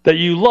 that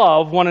you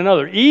love one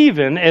another,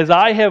 even as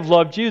I have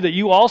loved you, that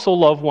you also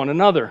love one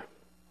another.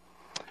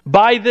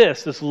 By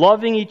this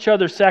loving each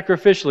other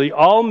sacrificially,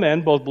 all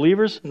men, both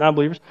believers and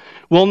non-believers,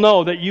 will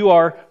know that you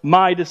are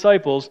my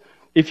disciples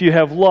if you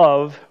have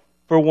love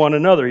for one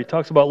another. He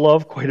talks about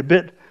love quite a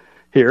bit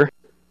here.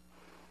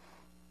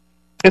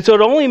 And so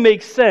it only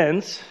makes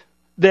sense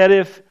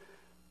that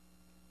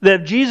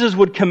Jesus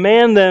would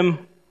command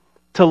them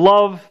to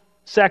love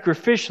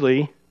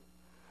sacrificially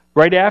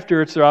right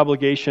after it's their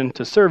obligation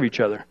to serve each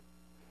other.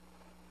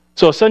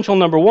 So essential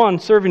number one,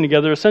 serving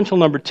together. Essential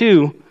number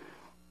two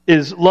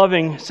is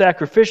loving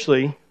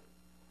sacrificially,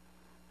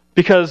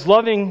 because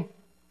serving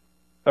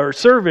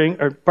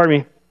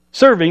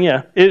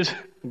is,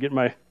 I'm getting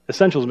my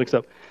essentials mixed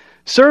up.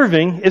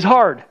 Serving is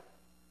hard.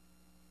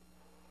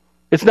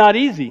 It's not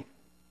easy.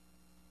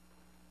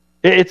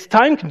 It's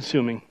time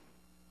consuming.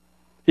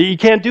 You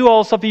can't do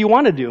all the stuff that you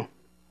want to do.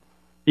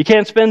 You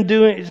can't spend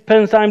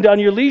time on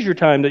your leisure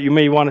time that you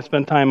may want to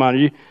spend time on.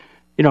 You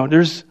know,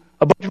 there's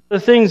a bunch of other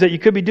things that you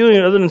could be doing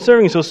other than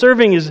serving. So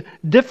serving is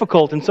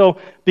difficult. And so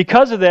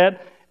because of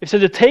that, it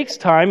says it takes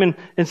time and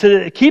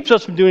says it keeps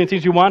us from doing the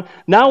things we want.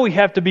 Now we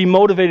have to be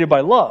motivated by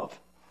love.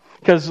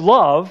 Because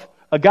love,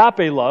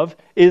 agape love,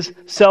 is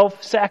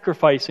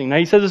self-sacrificing. Now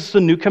he says this is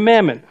a new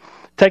commandment.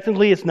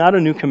 Technically, it's not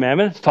a new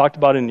commandment. It's talked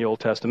about in the Old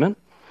Testament.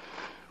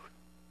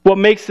 What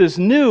makes this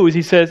new is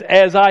he says,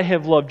 as I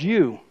have loved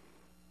you.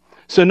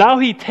 So now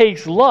he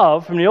takes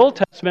love from the Old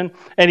Testament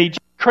and he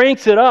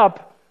cranks it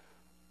up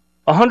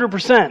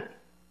 100%.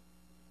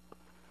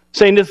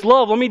 Saying this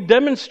love, let me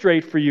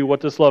demonstrate for you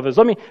what this love is.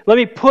 Let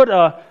me put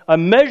a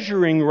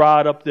measuring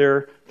rod up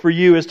there for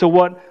you as to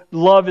what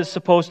love is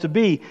supposed to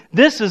be.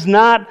 This is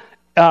not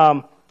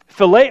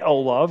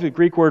phileo love, the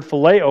Greek word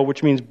phileo,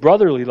 which means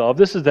brotherly love.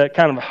 This is that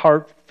kind of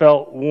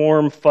heartfelt,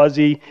 warm,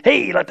 fuzzy,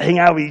 hey, you like to hang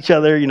out with each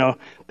other,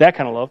 that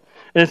kind of love.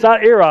 And it's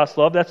not eros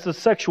love, that's the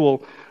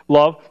sexual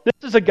love.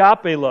 This is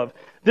agape love.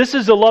 This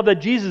is the love that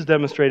Jesus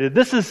demonstrated.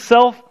 This is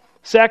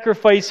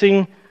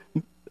self-sacrificing,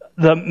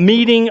 the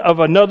meeting of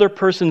another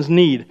person's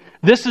need.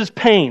 This is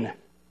pain.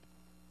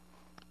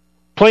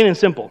 Plain and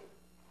simple.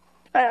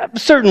 At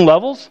certain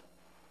levels.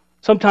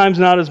 Sometimes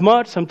not as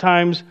much,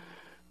 sometimes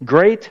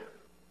great.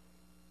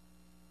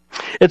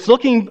 It's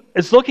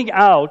looking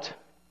out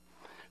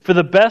for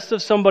the best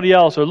of somebody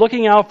else, or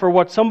looking out for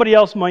what somebody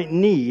else might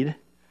need,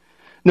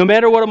 no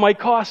matter what it might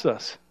cost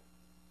us.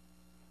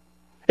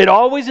 It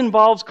always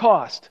involves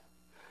cost.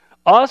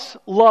 Us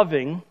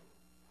loving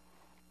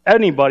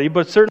anybody,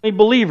 but certainly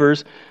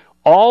believers,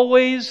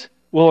 always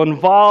will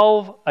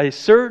involve a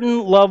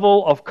certain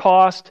level of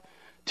cost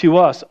to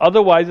us.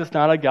 Otherwise, it's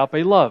not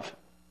agape love.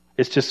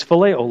 It's just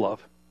phileo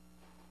love.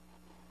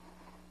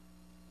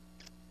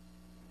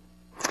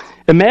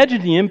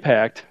 Imagine the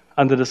impact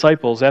on the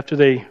disciples after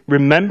they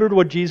remembered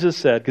what Jesus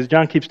said, because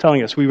John keeps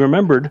telling us, we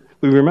remembered,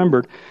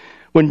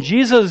 when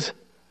Jesus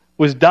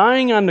was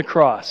dying on the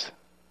cross,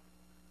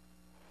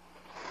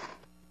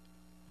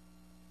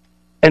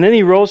 and then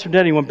he rose from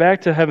dead, he went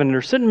back to heaven, and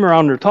they're sitting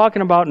around, and they're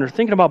talking about, and they're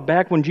thinking about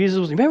back when Jesus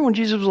was, remember when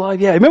Jesus was alive?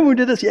 Yeah, remember when we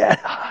did this? Yeah,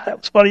 that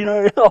was funny,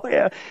 oh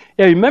yeah.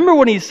 Yeah, remember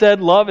when he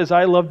said, love as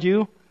I loved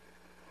you?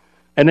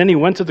 And then he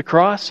went to the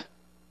cross?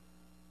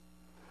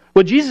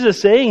 What Jesus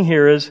is saying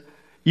here is,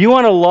 you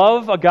want to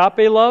love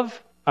agape love?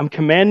 I'm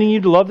commanding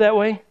you to love that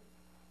way?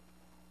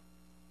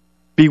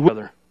 Be with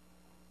other.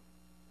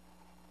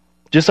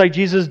 Just like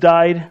Jesus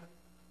died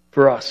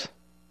for us.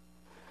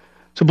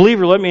 So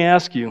believer, let me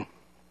ask you,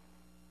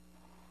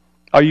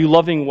 are you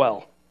loving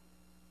well?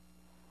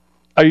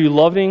 Are you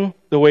loving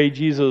the way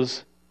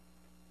Jesus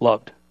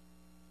loved?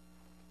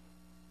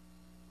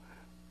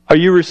 Are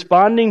you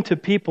responding to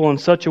people in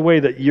such a way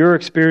that you're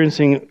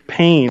experiencing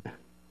pain,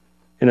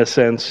 in a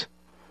sense,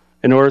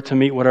 in order to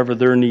meet whatever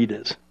their need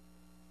is? It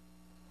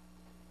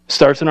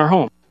starts in our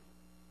home.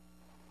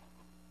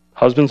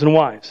 Husbands and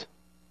wives.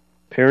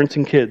 Parents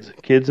and kids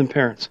and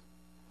parents.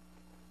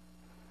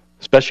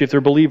 Especially if they're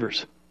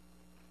believers.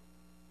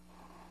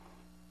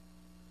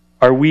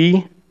 Are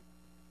we,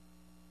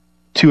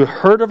 to a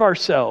hurt of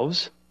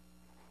ourselves,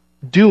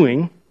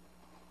 doing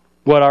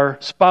what our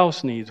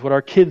spouse needs, what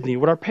our kids need,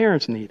 what our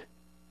parents need?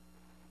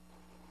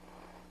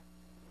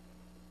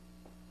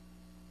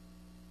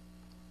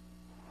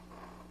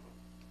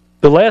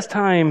 The last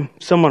time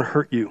someone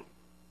hurt you,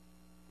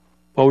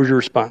 what was your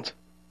response?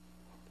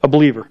 A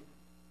believer.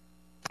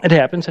 It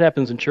happens. It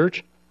happens in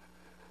church.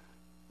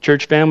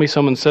 Church family,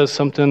 someone says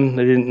something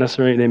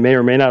they may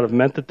or may not have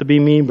meant it to be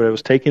mean, but it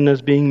was taken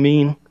as being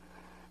mean.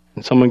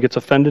 And someone gets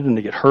offended and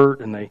they get hurt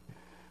and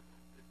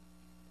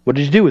what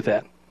did you do with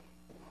that?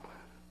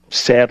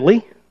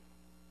 Sadly,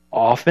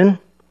 often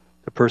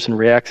the person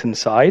reacts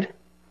inside.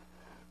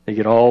 They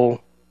get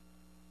all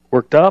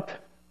worked up.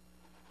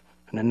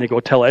 And then they go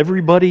tell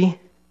everybody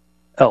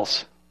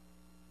else.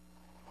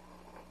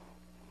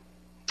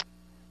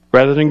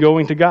 Rather than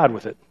going to God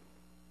with it.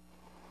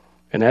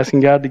 And asking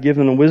God to give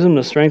them the wisdom and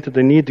the strength that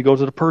they need to go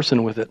to the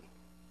person with it.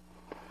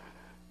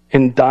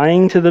 And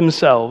dying to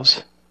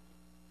themselves,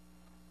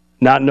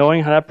 not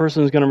knowing how that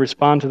person is going to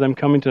respond to them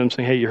coming to them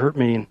saying, hey, you hurt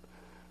me and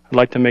I'd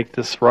like to make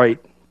this right.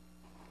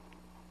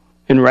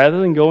 And rather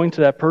than going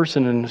to that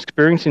person and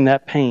experiencing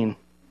that pain,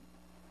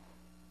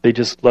 they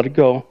just let it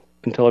go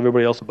and tell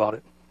everybody else about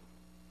it.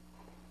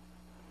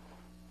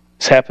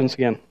 This happens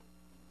again.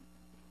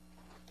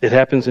 It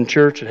happens in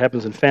church. It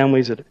happens in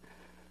families.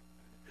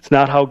 It's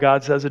not how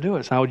God says to do it.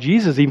 It's not how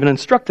Jesus even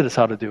instructed us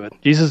how to do it.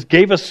 Jesus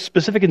gave us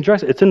specific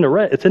instructions. It's in the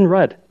red. It's in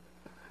red.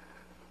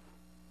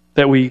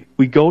 That we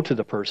go to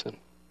the person.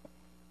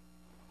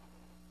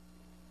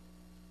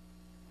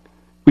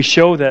 We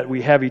show that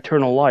we have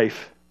eternal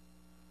life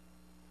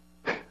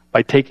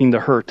by taking the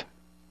hurt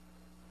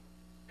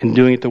and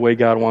doing it the way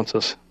God wants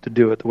us to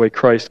do it, the way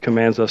Christ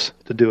commands us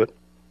to do it.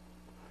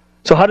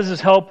 So how does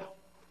this help?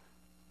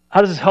 How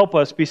does this help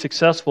us be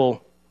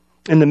successful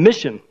in the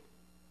mission?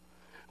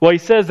 Well, he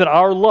says that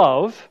our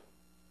love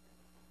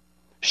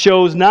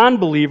shows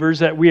non-believers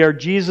that we are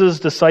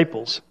Jesus'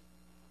 disciples.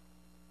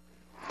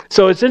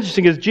 So it's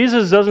interesting because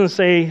Jesus doesn't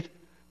say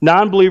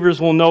non-believers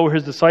will know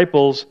his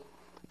disciples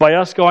by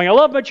us going, I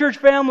love my church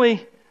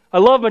family. I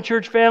love my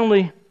church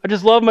family. I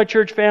just love my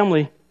church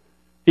family.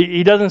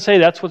 He doesn't say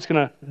that's what's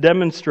going to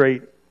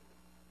demonstrate.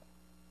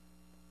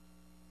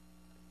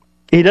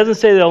 He doesn't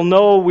say they'll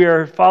know we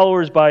are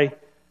followers by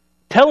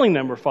telling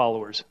them we're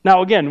followers.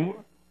 Now again,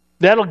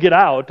 that'll get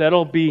out.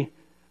 That'll be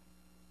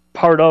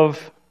part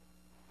of.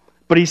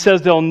 But he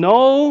says they'll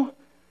know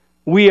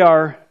we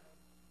are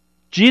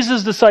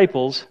Jesus'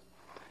 disciples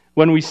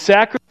when we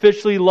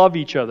sacrificially love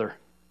each other.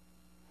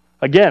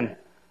 Again,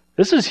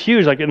 this is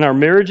huge, like in our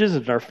marriages,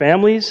 in our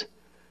families,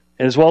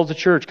 and as well as the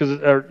church, because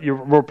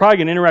we're probably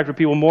going to interact with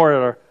people more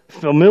at our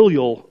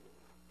familial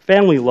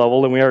family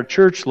level than we are at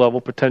church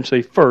level,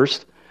 potentially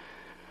first.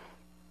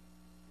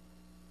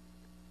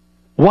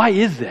 Why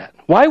is that?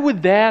 Why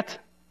would that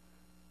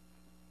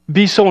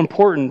be so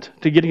important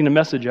to getting the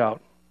message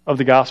out of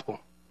the gospel?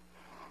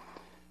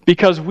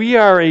 Because we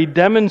are a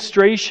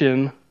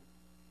demonstration,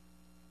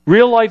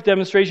 real-life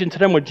demonstration to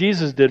them what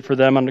Jesus did for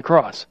them on the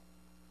cross.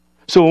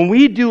 So when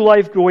we do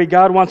life the way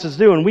God wants us to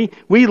do, and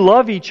we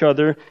love each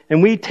other,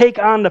 and we take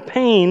on the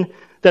pain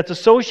that's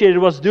associated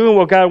with us doing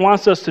what God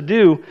wants us to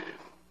do,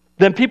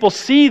 then people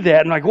see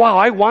that and like, wow,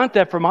 I want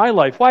that for my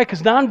life. Why?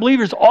 Because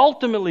non-believers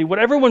ultimately, what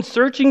everyone's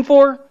searching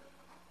for,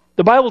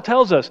 the Bible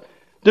tells us,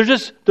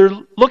 they're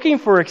looking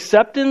for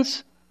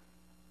acceptance.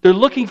 They're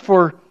looking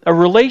for a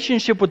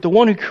relationship with the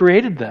one who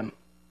created them.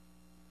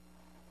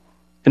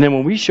 And then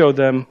when we show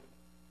them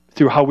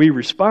through how we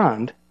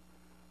respond,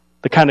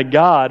 the kind of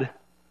God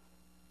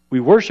we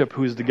worship,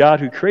 who is the God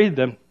who created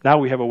them, now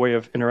we have a way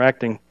of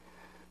interacting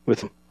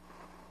with them.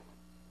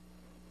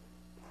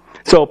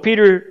 So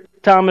Peter,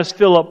 Thomas,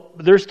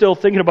 Philip, they're still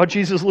thinking about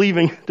Jesus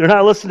leaving. They're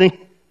not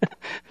listening.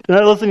 They're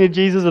not listening to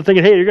Jesus and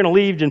thinking, hey, you're going to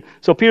leave. And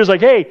so Peter's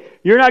like, hey,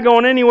 you're not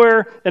going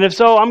anywhere. And if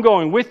so, I'm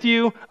going with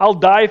you. I'll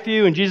die for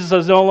you. And Jesus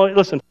says, no,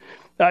 listen,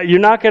 you're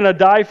not going to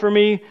die for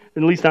me.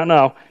 At least not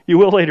now. You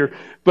will later.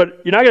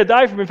 But you're not going to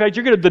die for me. In fact,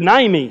 you're going to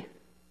deny me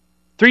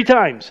 3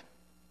 times.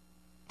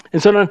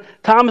 And so then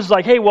Thomas is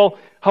like, hey, well,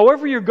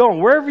 however you're going,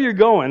 wherever you're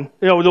going,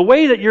 the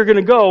way that you're going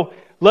to go,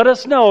 let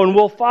us know and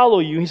we'll follow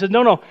you. He says,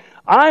 no,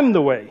 I'm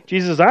the way.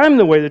 Jesus says, I'm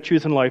the way, the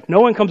truth, and life. No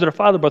one comes to the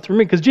Father but through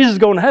me, because Jesus is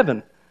going to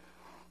heaven.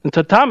 And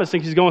so Thomas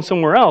thinks he's going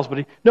somewhere else, but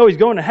he's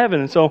going to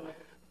heaven. And so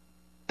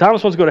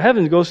Thomas wants to go to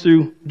heaven. He goes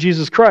through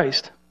Jesus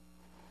Christ.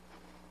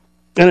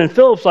 And then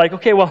Philip's like,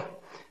 okay, well,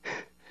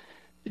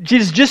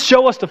 Jesus, just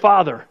show us the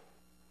Father,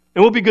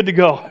 and we'll be good to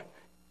go.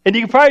 And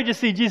you can probably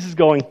just see Jesus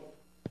going,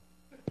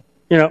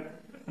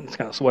 it's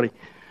kind of sweaty.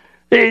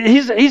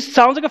 He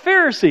sounds like a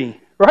Pharisee,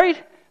 right?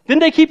 Didn't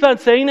they keep on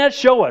saying that?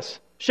 Show us,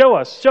 show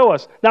us, show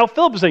us. Now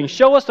Philip is saying,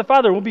 show us the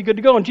Father, and we'll be good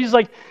to go. And Jesus is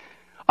like,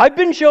 I've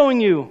been showing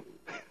you.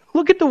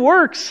 Look at the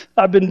works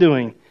I've been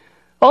doing.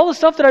 All the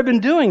stuff that I've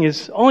been doing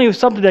is only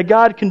something that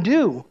God can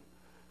do.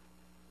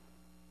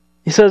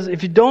 He says,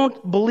 if you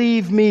don't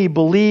believe me,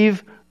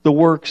 believe the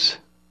works.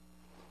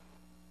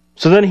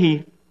 So then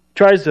he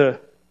tries to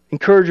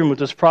encourage him with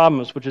this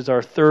promise, which is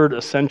our third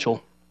essential.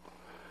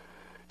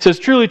 He says,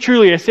 truly,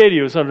 truly, I say to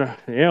you,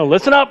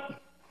 listen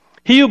up.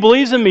 He who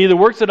believes in me, the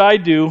works that I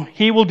do,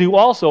 he will do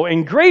also,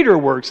 and greater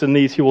works than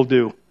these he will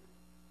do.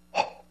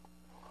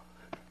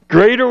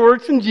 Greater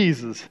works than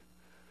Jesus.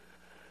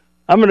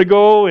 I'm going to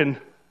go and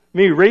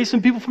maybe raise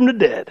some people from the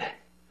dead.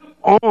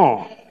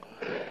 Oh.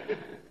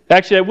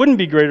 Actually, I wouldn't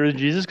be greater than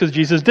Jesus because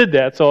Jesus did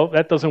that, so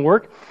that doesn't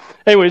work.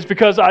 Anyways,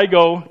 because I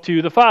go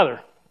to the Father.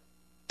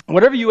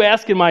 Whatever you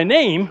ask in my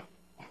name,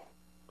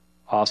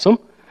 awesome,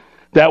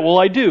 that will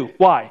I do.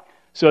 Why?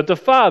 So that the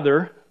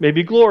Father may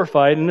be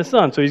glorified in the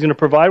Son. So he's going to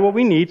provide what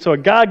we need so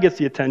God gets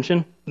the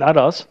attention, not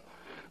us.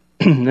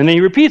 And then he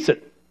repeats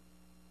it.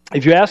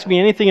 If you ask me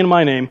anything in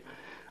my name,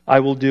 I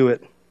will do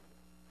it.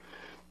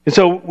 And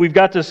so we've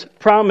got this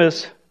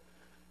promise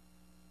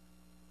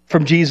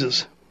from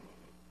Jesus.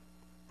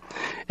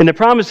 And the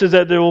promise is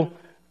that there'll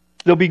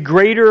be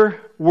greater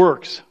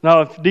works.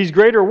 Now, if these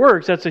greater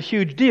works, that's a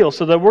huge deal.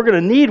 So that we're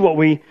going to need what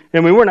we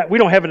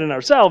don't have it in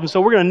ourselves, and so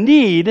we're going to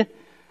need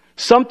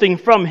something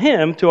from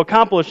him to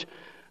accomplish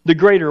the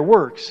greater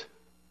works.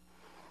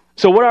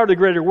 So what are the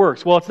greater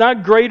works? Well, it's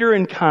not greater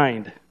in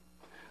kind.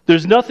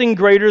 There's nothing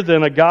greater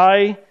than a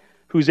guy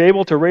who's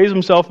able to raise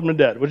himself from the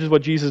dead, which is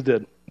what Jesus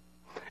did.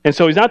 And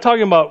so he's not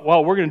talking about,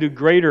 well, we're going to do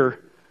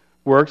greater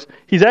works.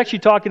 He's actually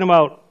talking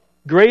about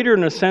greater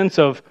in the sense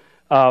of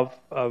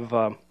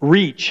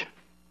reach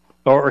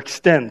or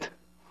extent.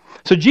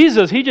 So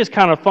Jesus, he just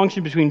kind of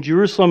functioned between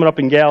Jerusalem and up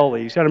in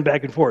Galilee. He's kind of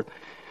back and forth.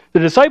 The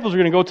disciples are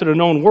going to go to the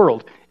known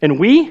world. And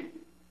we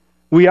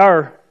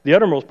are the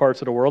uttermost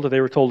parts of the world that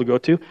they were told to go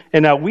to.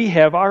 And now we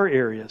have our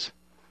areas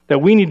that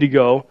we need to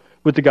go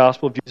with the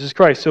gospel of Jesus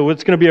Christ. So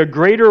it's going to be a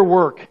greater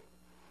work,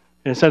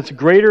 in a sense,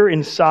 greater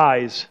in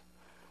size,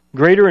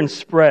 greater in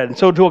spread. And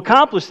so to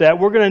accomplish that,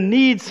 we're going to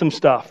need some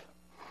stuff.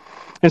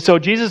 And so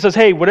Jesus says,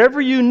 hey,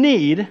 whatever you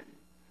need,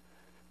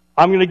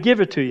 I'm going to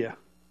give it to you.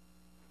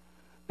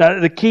 Now,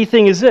 the key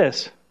thing is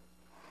this.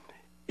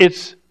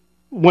 It's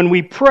when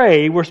we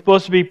pray, we're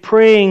supposed to be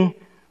praying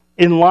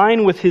in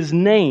line with his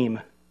name.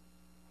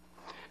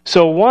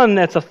 So one,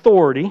 that's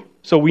authority.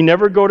 So we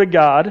never go to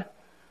God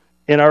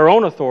in our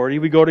own authority.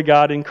 We go to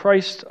God in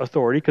Christ's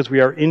authority because we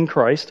are in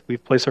Christ.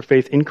 We've placed our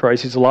faith in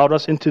Christ. He's allowed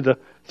us into the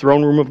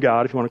throne room of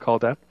God, if you want to call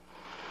it that.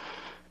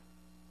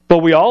 But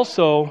we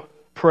also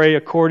pray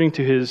according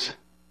to his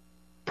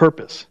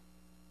purpose,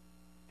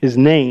 his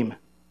name.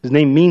 His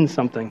name means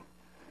something,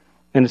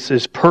 and it's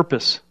his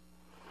purpose.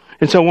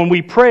 And so when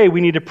we pray, we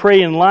need to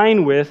pray in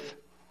line with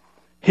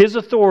his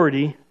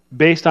authority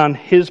based on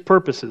his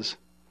purposes.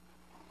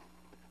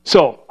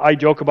 So I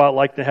joke about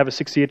like to have a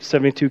 68 to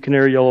 72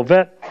 Canary Yellow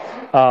Vet.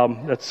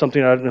 That's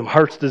something out of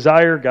heart's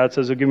desire. God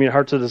says he'll give me a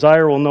heart's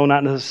desire. Well, no,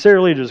 not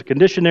necessarily. There's a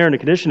condition there, and the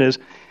condition is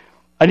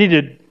I need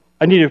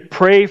to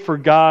pray for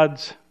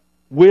God's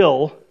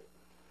will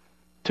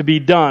to be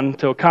done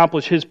to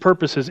accomplish his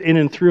purposes in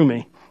and through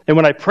me. And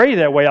when I pray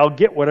that way, I'll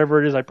get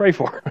whatever it is I pray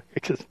for.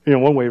 Because,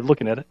 one way of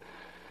looking at it.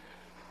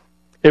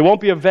 It won't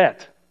be a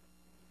vet,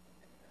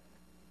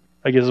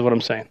 I guess is what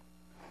I'm saying.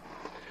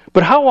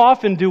 But how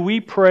often do we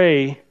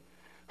pray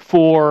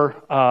for,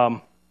 like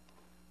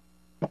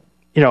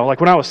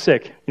when I was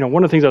sick,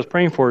 one of the things I was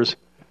praying for is,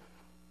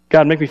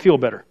 God, make me feel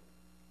better.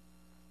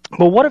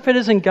 But what if it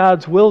isn't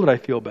God's will that I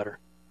feel better?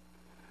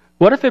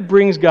 What if it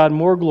brings God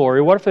more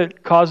glory? What if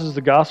it causes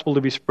the gospel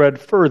to be spread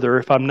further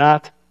if I'm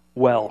not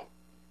well?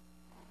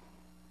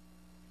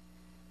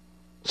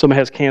 Someone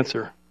has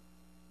cancer,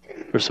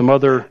 or some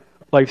other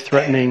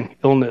life-threatening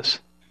illness,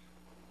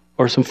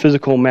 or some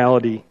physical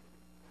malady.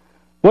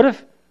 What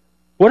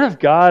if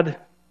God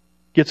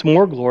gets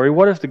more glory?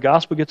 What if the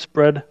gospel gets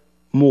spread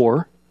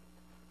more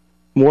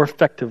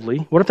effectively?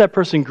 What if that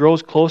person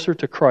grows closer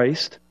to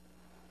Christ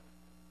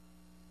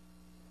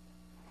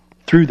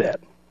through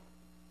that?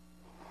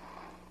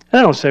 And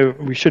I don't say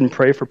we shouldn't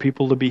pray for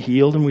people to be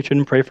healed and we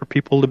shouldn't pray for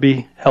people to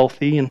be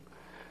healthy,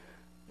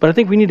 but I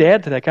think we need to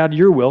add to that, God,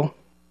 your will.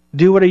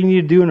 Do what you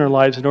need to do in our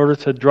lives in order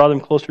to draw them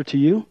closer to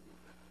you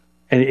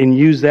and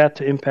use that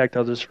to impact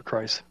others for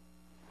Christ.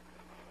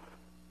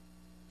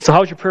 So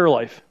how's your prayer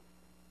life?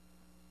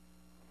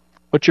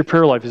 What's your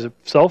prayer life? Is it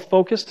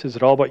self-focused? Is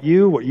it all about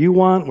you, what you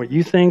want, what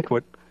you think?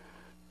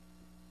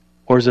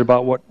 Or is it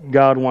about what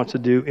God wants to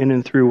do in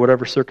and through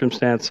whatever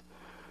circumstance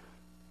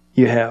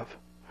you have?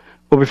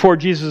 Well, before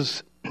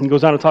Jesus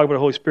goes on to talk about the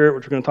Holy Spirit,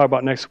 which we're going to talk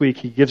about next week,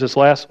 he gives us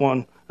last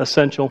one,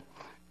 essential.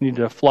 You need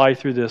to fly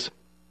through this.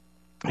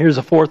 Here's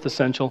a fourth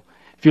essential.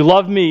 If you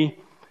love me,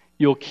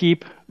 you'll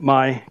keep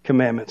my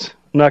commandments.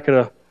 I'm not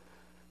going to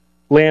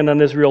land on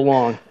this real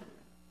long.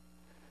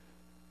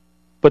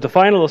 But the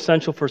final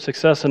essential for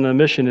success in the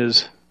mission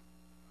is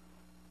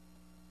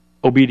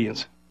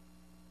obedience.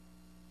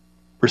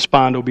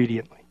 Respond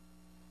obediently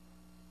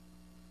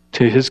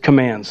to his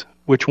commands.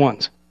 Which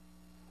ones?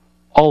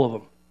 All of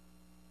them,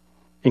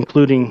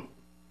 including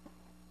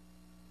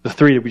the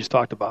three that we just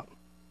talked about.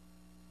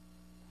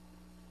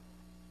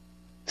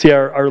 See,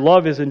 our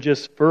love isn't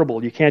just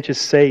verbal. You can't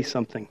just say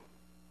something.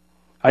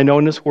 I know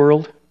in this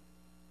world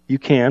you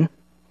can,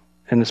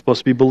 and it's supposed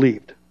to be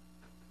believed.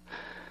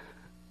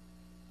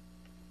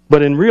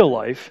 But in real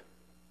life,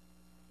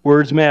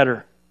 words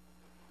matter.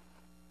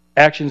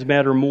 Actions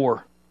matter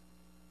more.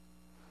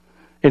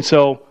 And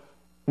so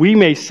we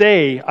may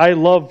say, I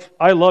love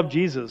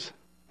Jesus.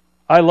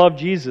 I love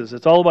Jesus.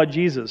 It's all about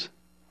Jesus.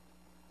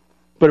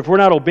 But if we're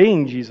not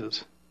obeying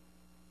Jesus,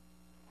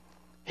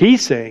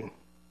 He's saying,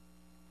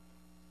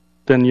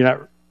 then you're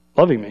not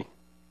loving me.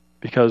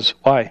 Because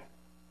why?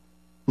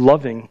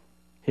 Loving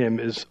Him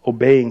is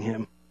obeying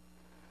Him.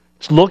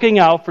 It's looking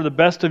out for the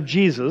best of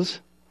Jesus,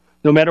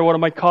 no matter what it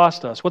might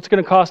cost us. What's it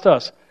going to cost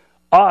us?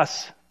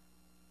 Us.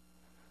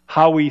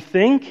 How we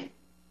think,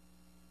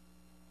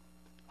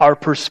 our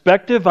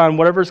perspective on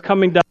whatever's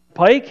coming down the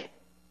pike,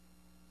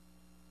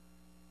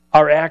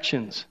 our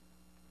actions,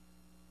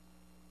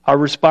 our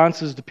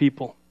responses to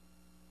people.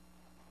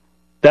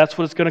 That's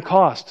what it's going to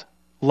cost.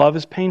 Love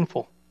is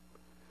painful.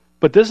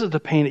 But this is the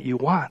pain that you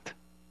want.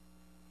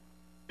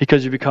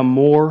 Because you become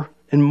more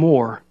and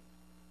more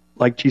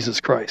like Jesus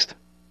Christ.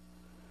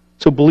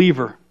 So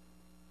believer,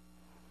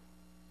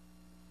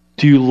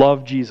 do you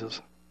love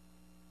Jesus?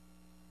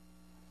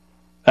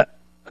 I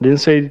didn't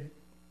say,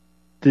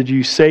 did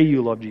you say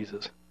you love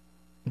Jesus?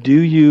 Do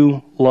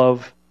you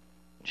love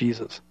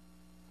Jesus?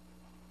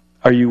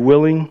 Are you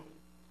willing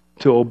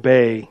to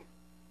obey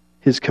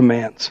His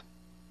commands?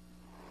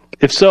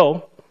 If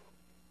so,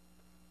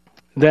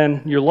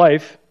 then your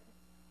life,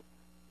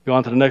 go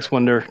on to the next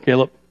one there,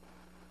 Caleb.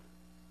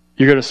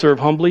 You're going to serve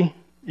humbly,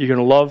 you're going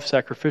to love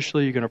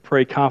sacrificially, you're going to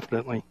pray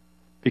confidently,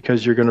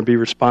 because you're going to be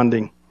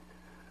responding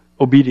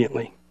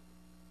obediently.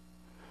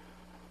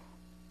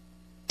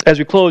 As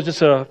we close,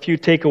 just a few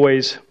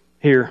takeaways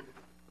here.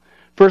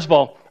 First of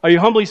all, are you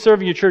humbly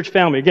serving your church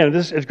family? Again,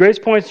 if Grace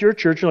Point's your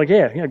church, you're like,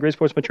 yeah, Grace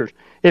Point's my church.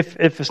 If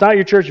it's not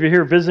your church, if you're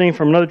here visiting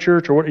from another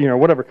church or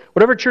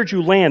whatever church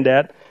you land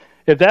at,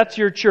 if that's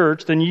your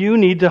church, then you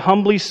need to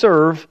humbly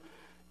serve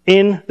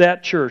in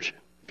that church.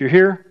 If you're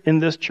here in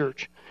this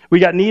church, we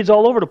got needs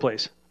all over the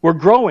place. We're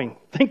growing.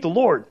 Thank the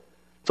Lord.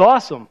 It's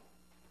awesome.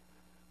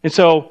 And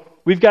so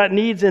we've got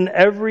needs in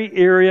every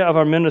area of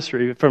our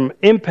ministry, from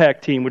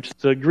impact team, which is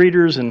the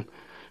greeters and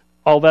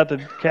all that, the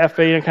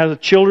cafe and kind of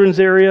the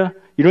children's area.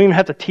 You don't even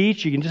have to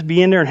teach. You can just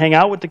be in there and hang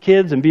out with the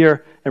kids and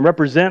and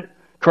represent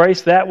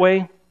Christ that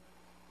way.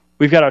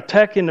 We've got our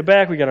tech in the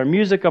back. We got our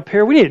music up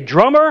here. We need a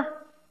drummer.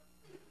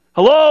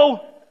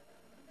 Hello?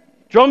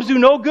 Drums do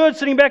no good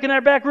sitting back in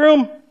that back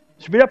room.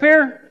 Should be up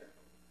here.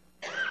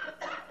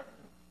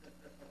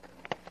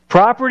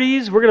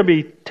 Properties. We're going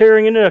to be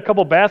tearing into a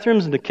couple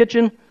bathrooms in the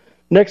kitchen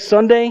next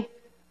Sunday.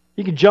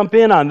 You can jump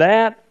in on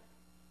that.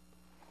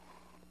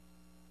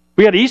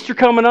 We got Easter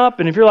coming up,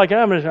 and if you're like,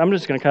 I'm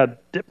just going to kind of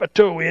dip my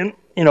toe in,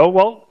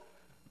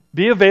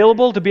 be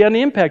available to be on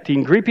the impact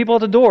team. Greet people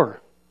at the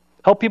door.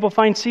 Help people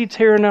find seats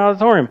here in the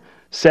auditorium.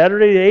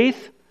 Saturday the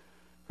 8th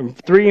from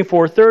 3 and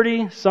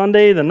 4:30.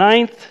 Sunday the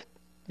 9th,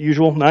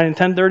 usual 9 and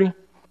 10:30.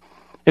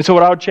 And so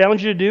what I would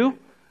challenge you to do,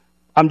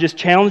 I'm just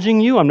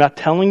challenging you. I'm not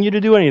telling you to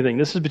do anything.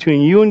 This is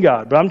between you and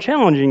God. But I'm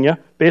challenging you,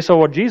 based on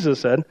what Jesus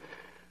said.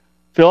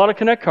 Fill out a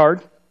Connect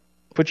card.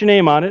 Put your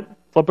name on it.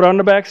 Flip it on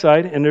the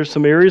backside. And there's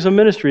some areas of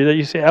ministry that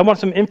you say, I want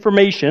some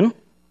information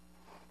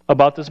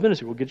about this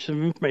ministry. We'll get you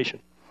some information.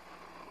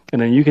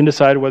 And then you can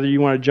decide whether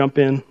you want to jump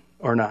in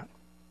or not.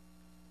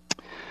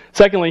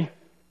 Secondly,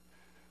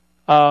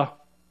 how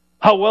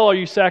well are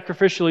you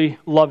sacrificially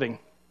loving?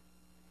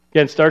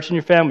 Again, it starts in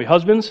your family.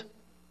 Husbands,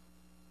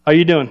 how are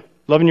you doing?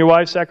 Loving your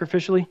wives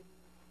sacrificially?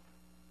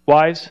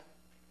 Wives, are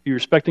you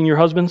respecting your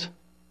husbands?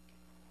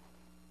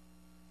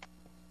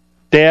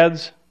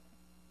 Dads,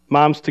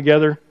 moms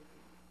together,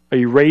 are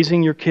you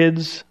raising your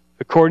kids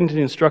according to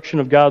the instruction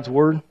of God's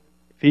Word?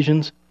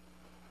 Ephesians.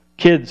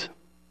 Kids,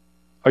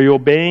 are you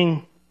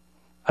obeying?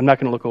 I'm not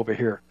going to look over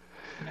here.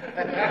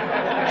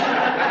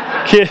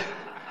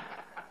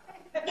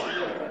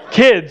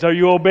 Kids, are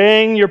you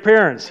obeying your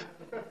parents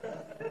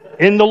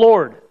in the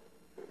Lord?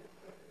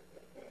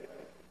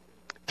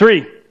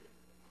 3,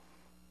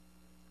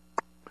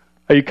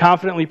 are you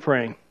confidently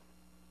praying?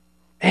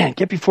 Man,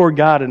 get before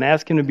God and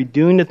ask Him to be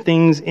doing the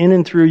things in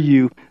and through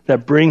you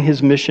that bring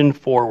His mission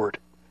forward.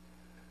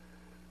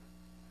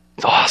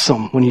 It's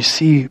awesome when you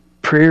see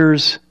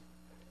prayers.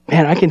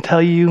 Man, I can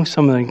tell you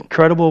some of the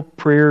incredible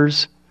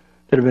prayers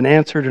that have been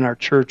answered in our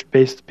church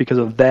based because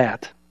of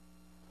that.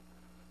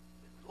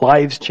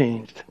 Lives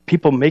changed.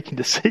 People making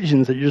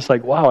decisions that you're just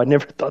like, wow, I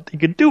never thought they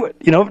could do it.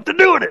 They're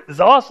doing it. It's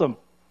awesome.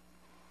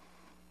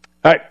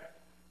 All right.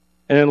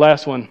 And then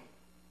last one.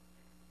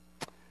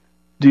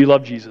 Do you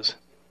love Jesus?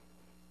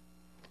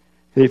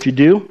 And if you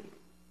do,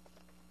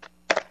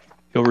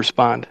 you'll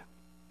respond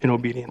in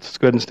obedience. Let's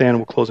go ahead and stand and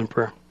we'll close in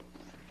prayer.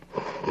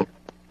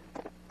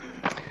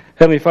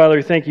 Heavenly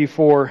Father, thank you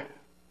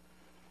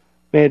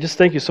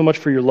thank you so much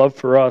for your love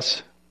for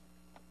us.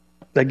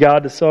 That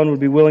God the Son would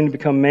be willing to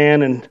become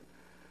man and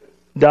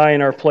die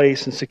in our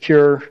place and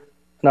secure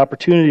an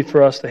opportunity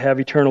for us to have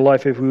eternal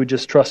life if we would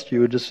just trust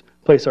you, would just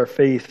place our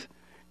faith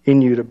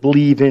in you, to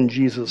believe in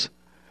Jesus.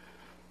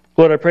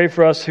 Lord, I pray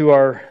for us who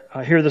are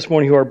here this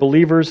morning who are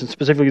believers, and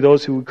specifically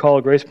those who would call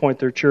Grace Point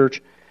their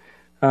church.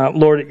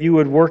 Lord, that you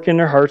would work in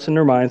their hearts and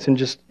their minds, and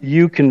just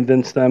you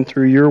convince them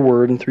through your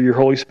word and through your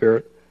Holy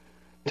Spirit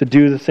to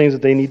do the things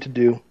that they need to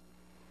do.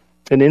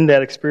 And in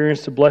that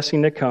experience, the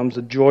blessing that comes,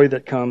 the joy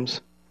that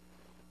comes,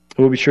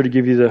 we'll be sure to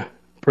give you the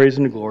praise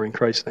and the glory in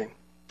Christ's name.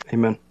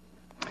 Amen.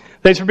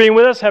 Thanks for being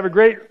with us. Have a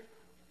great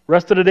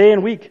rest of the day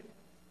and week.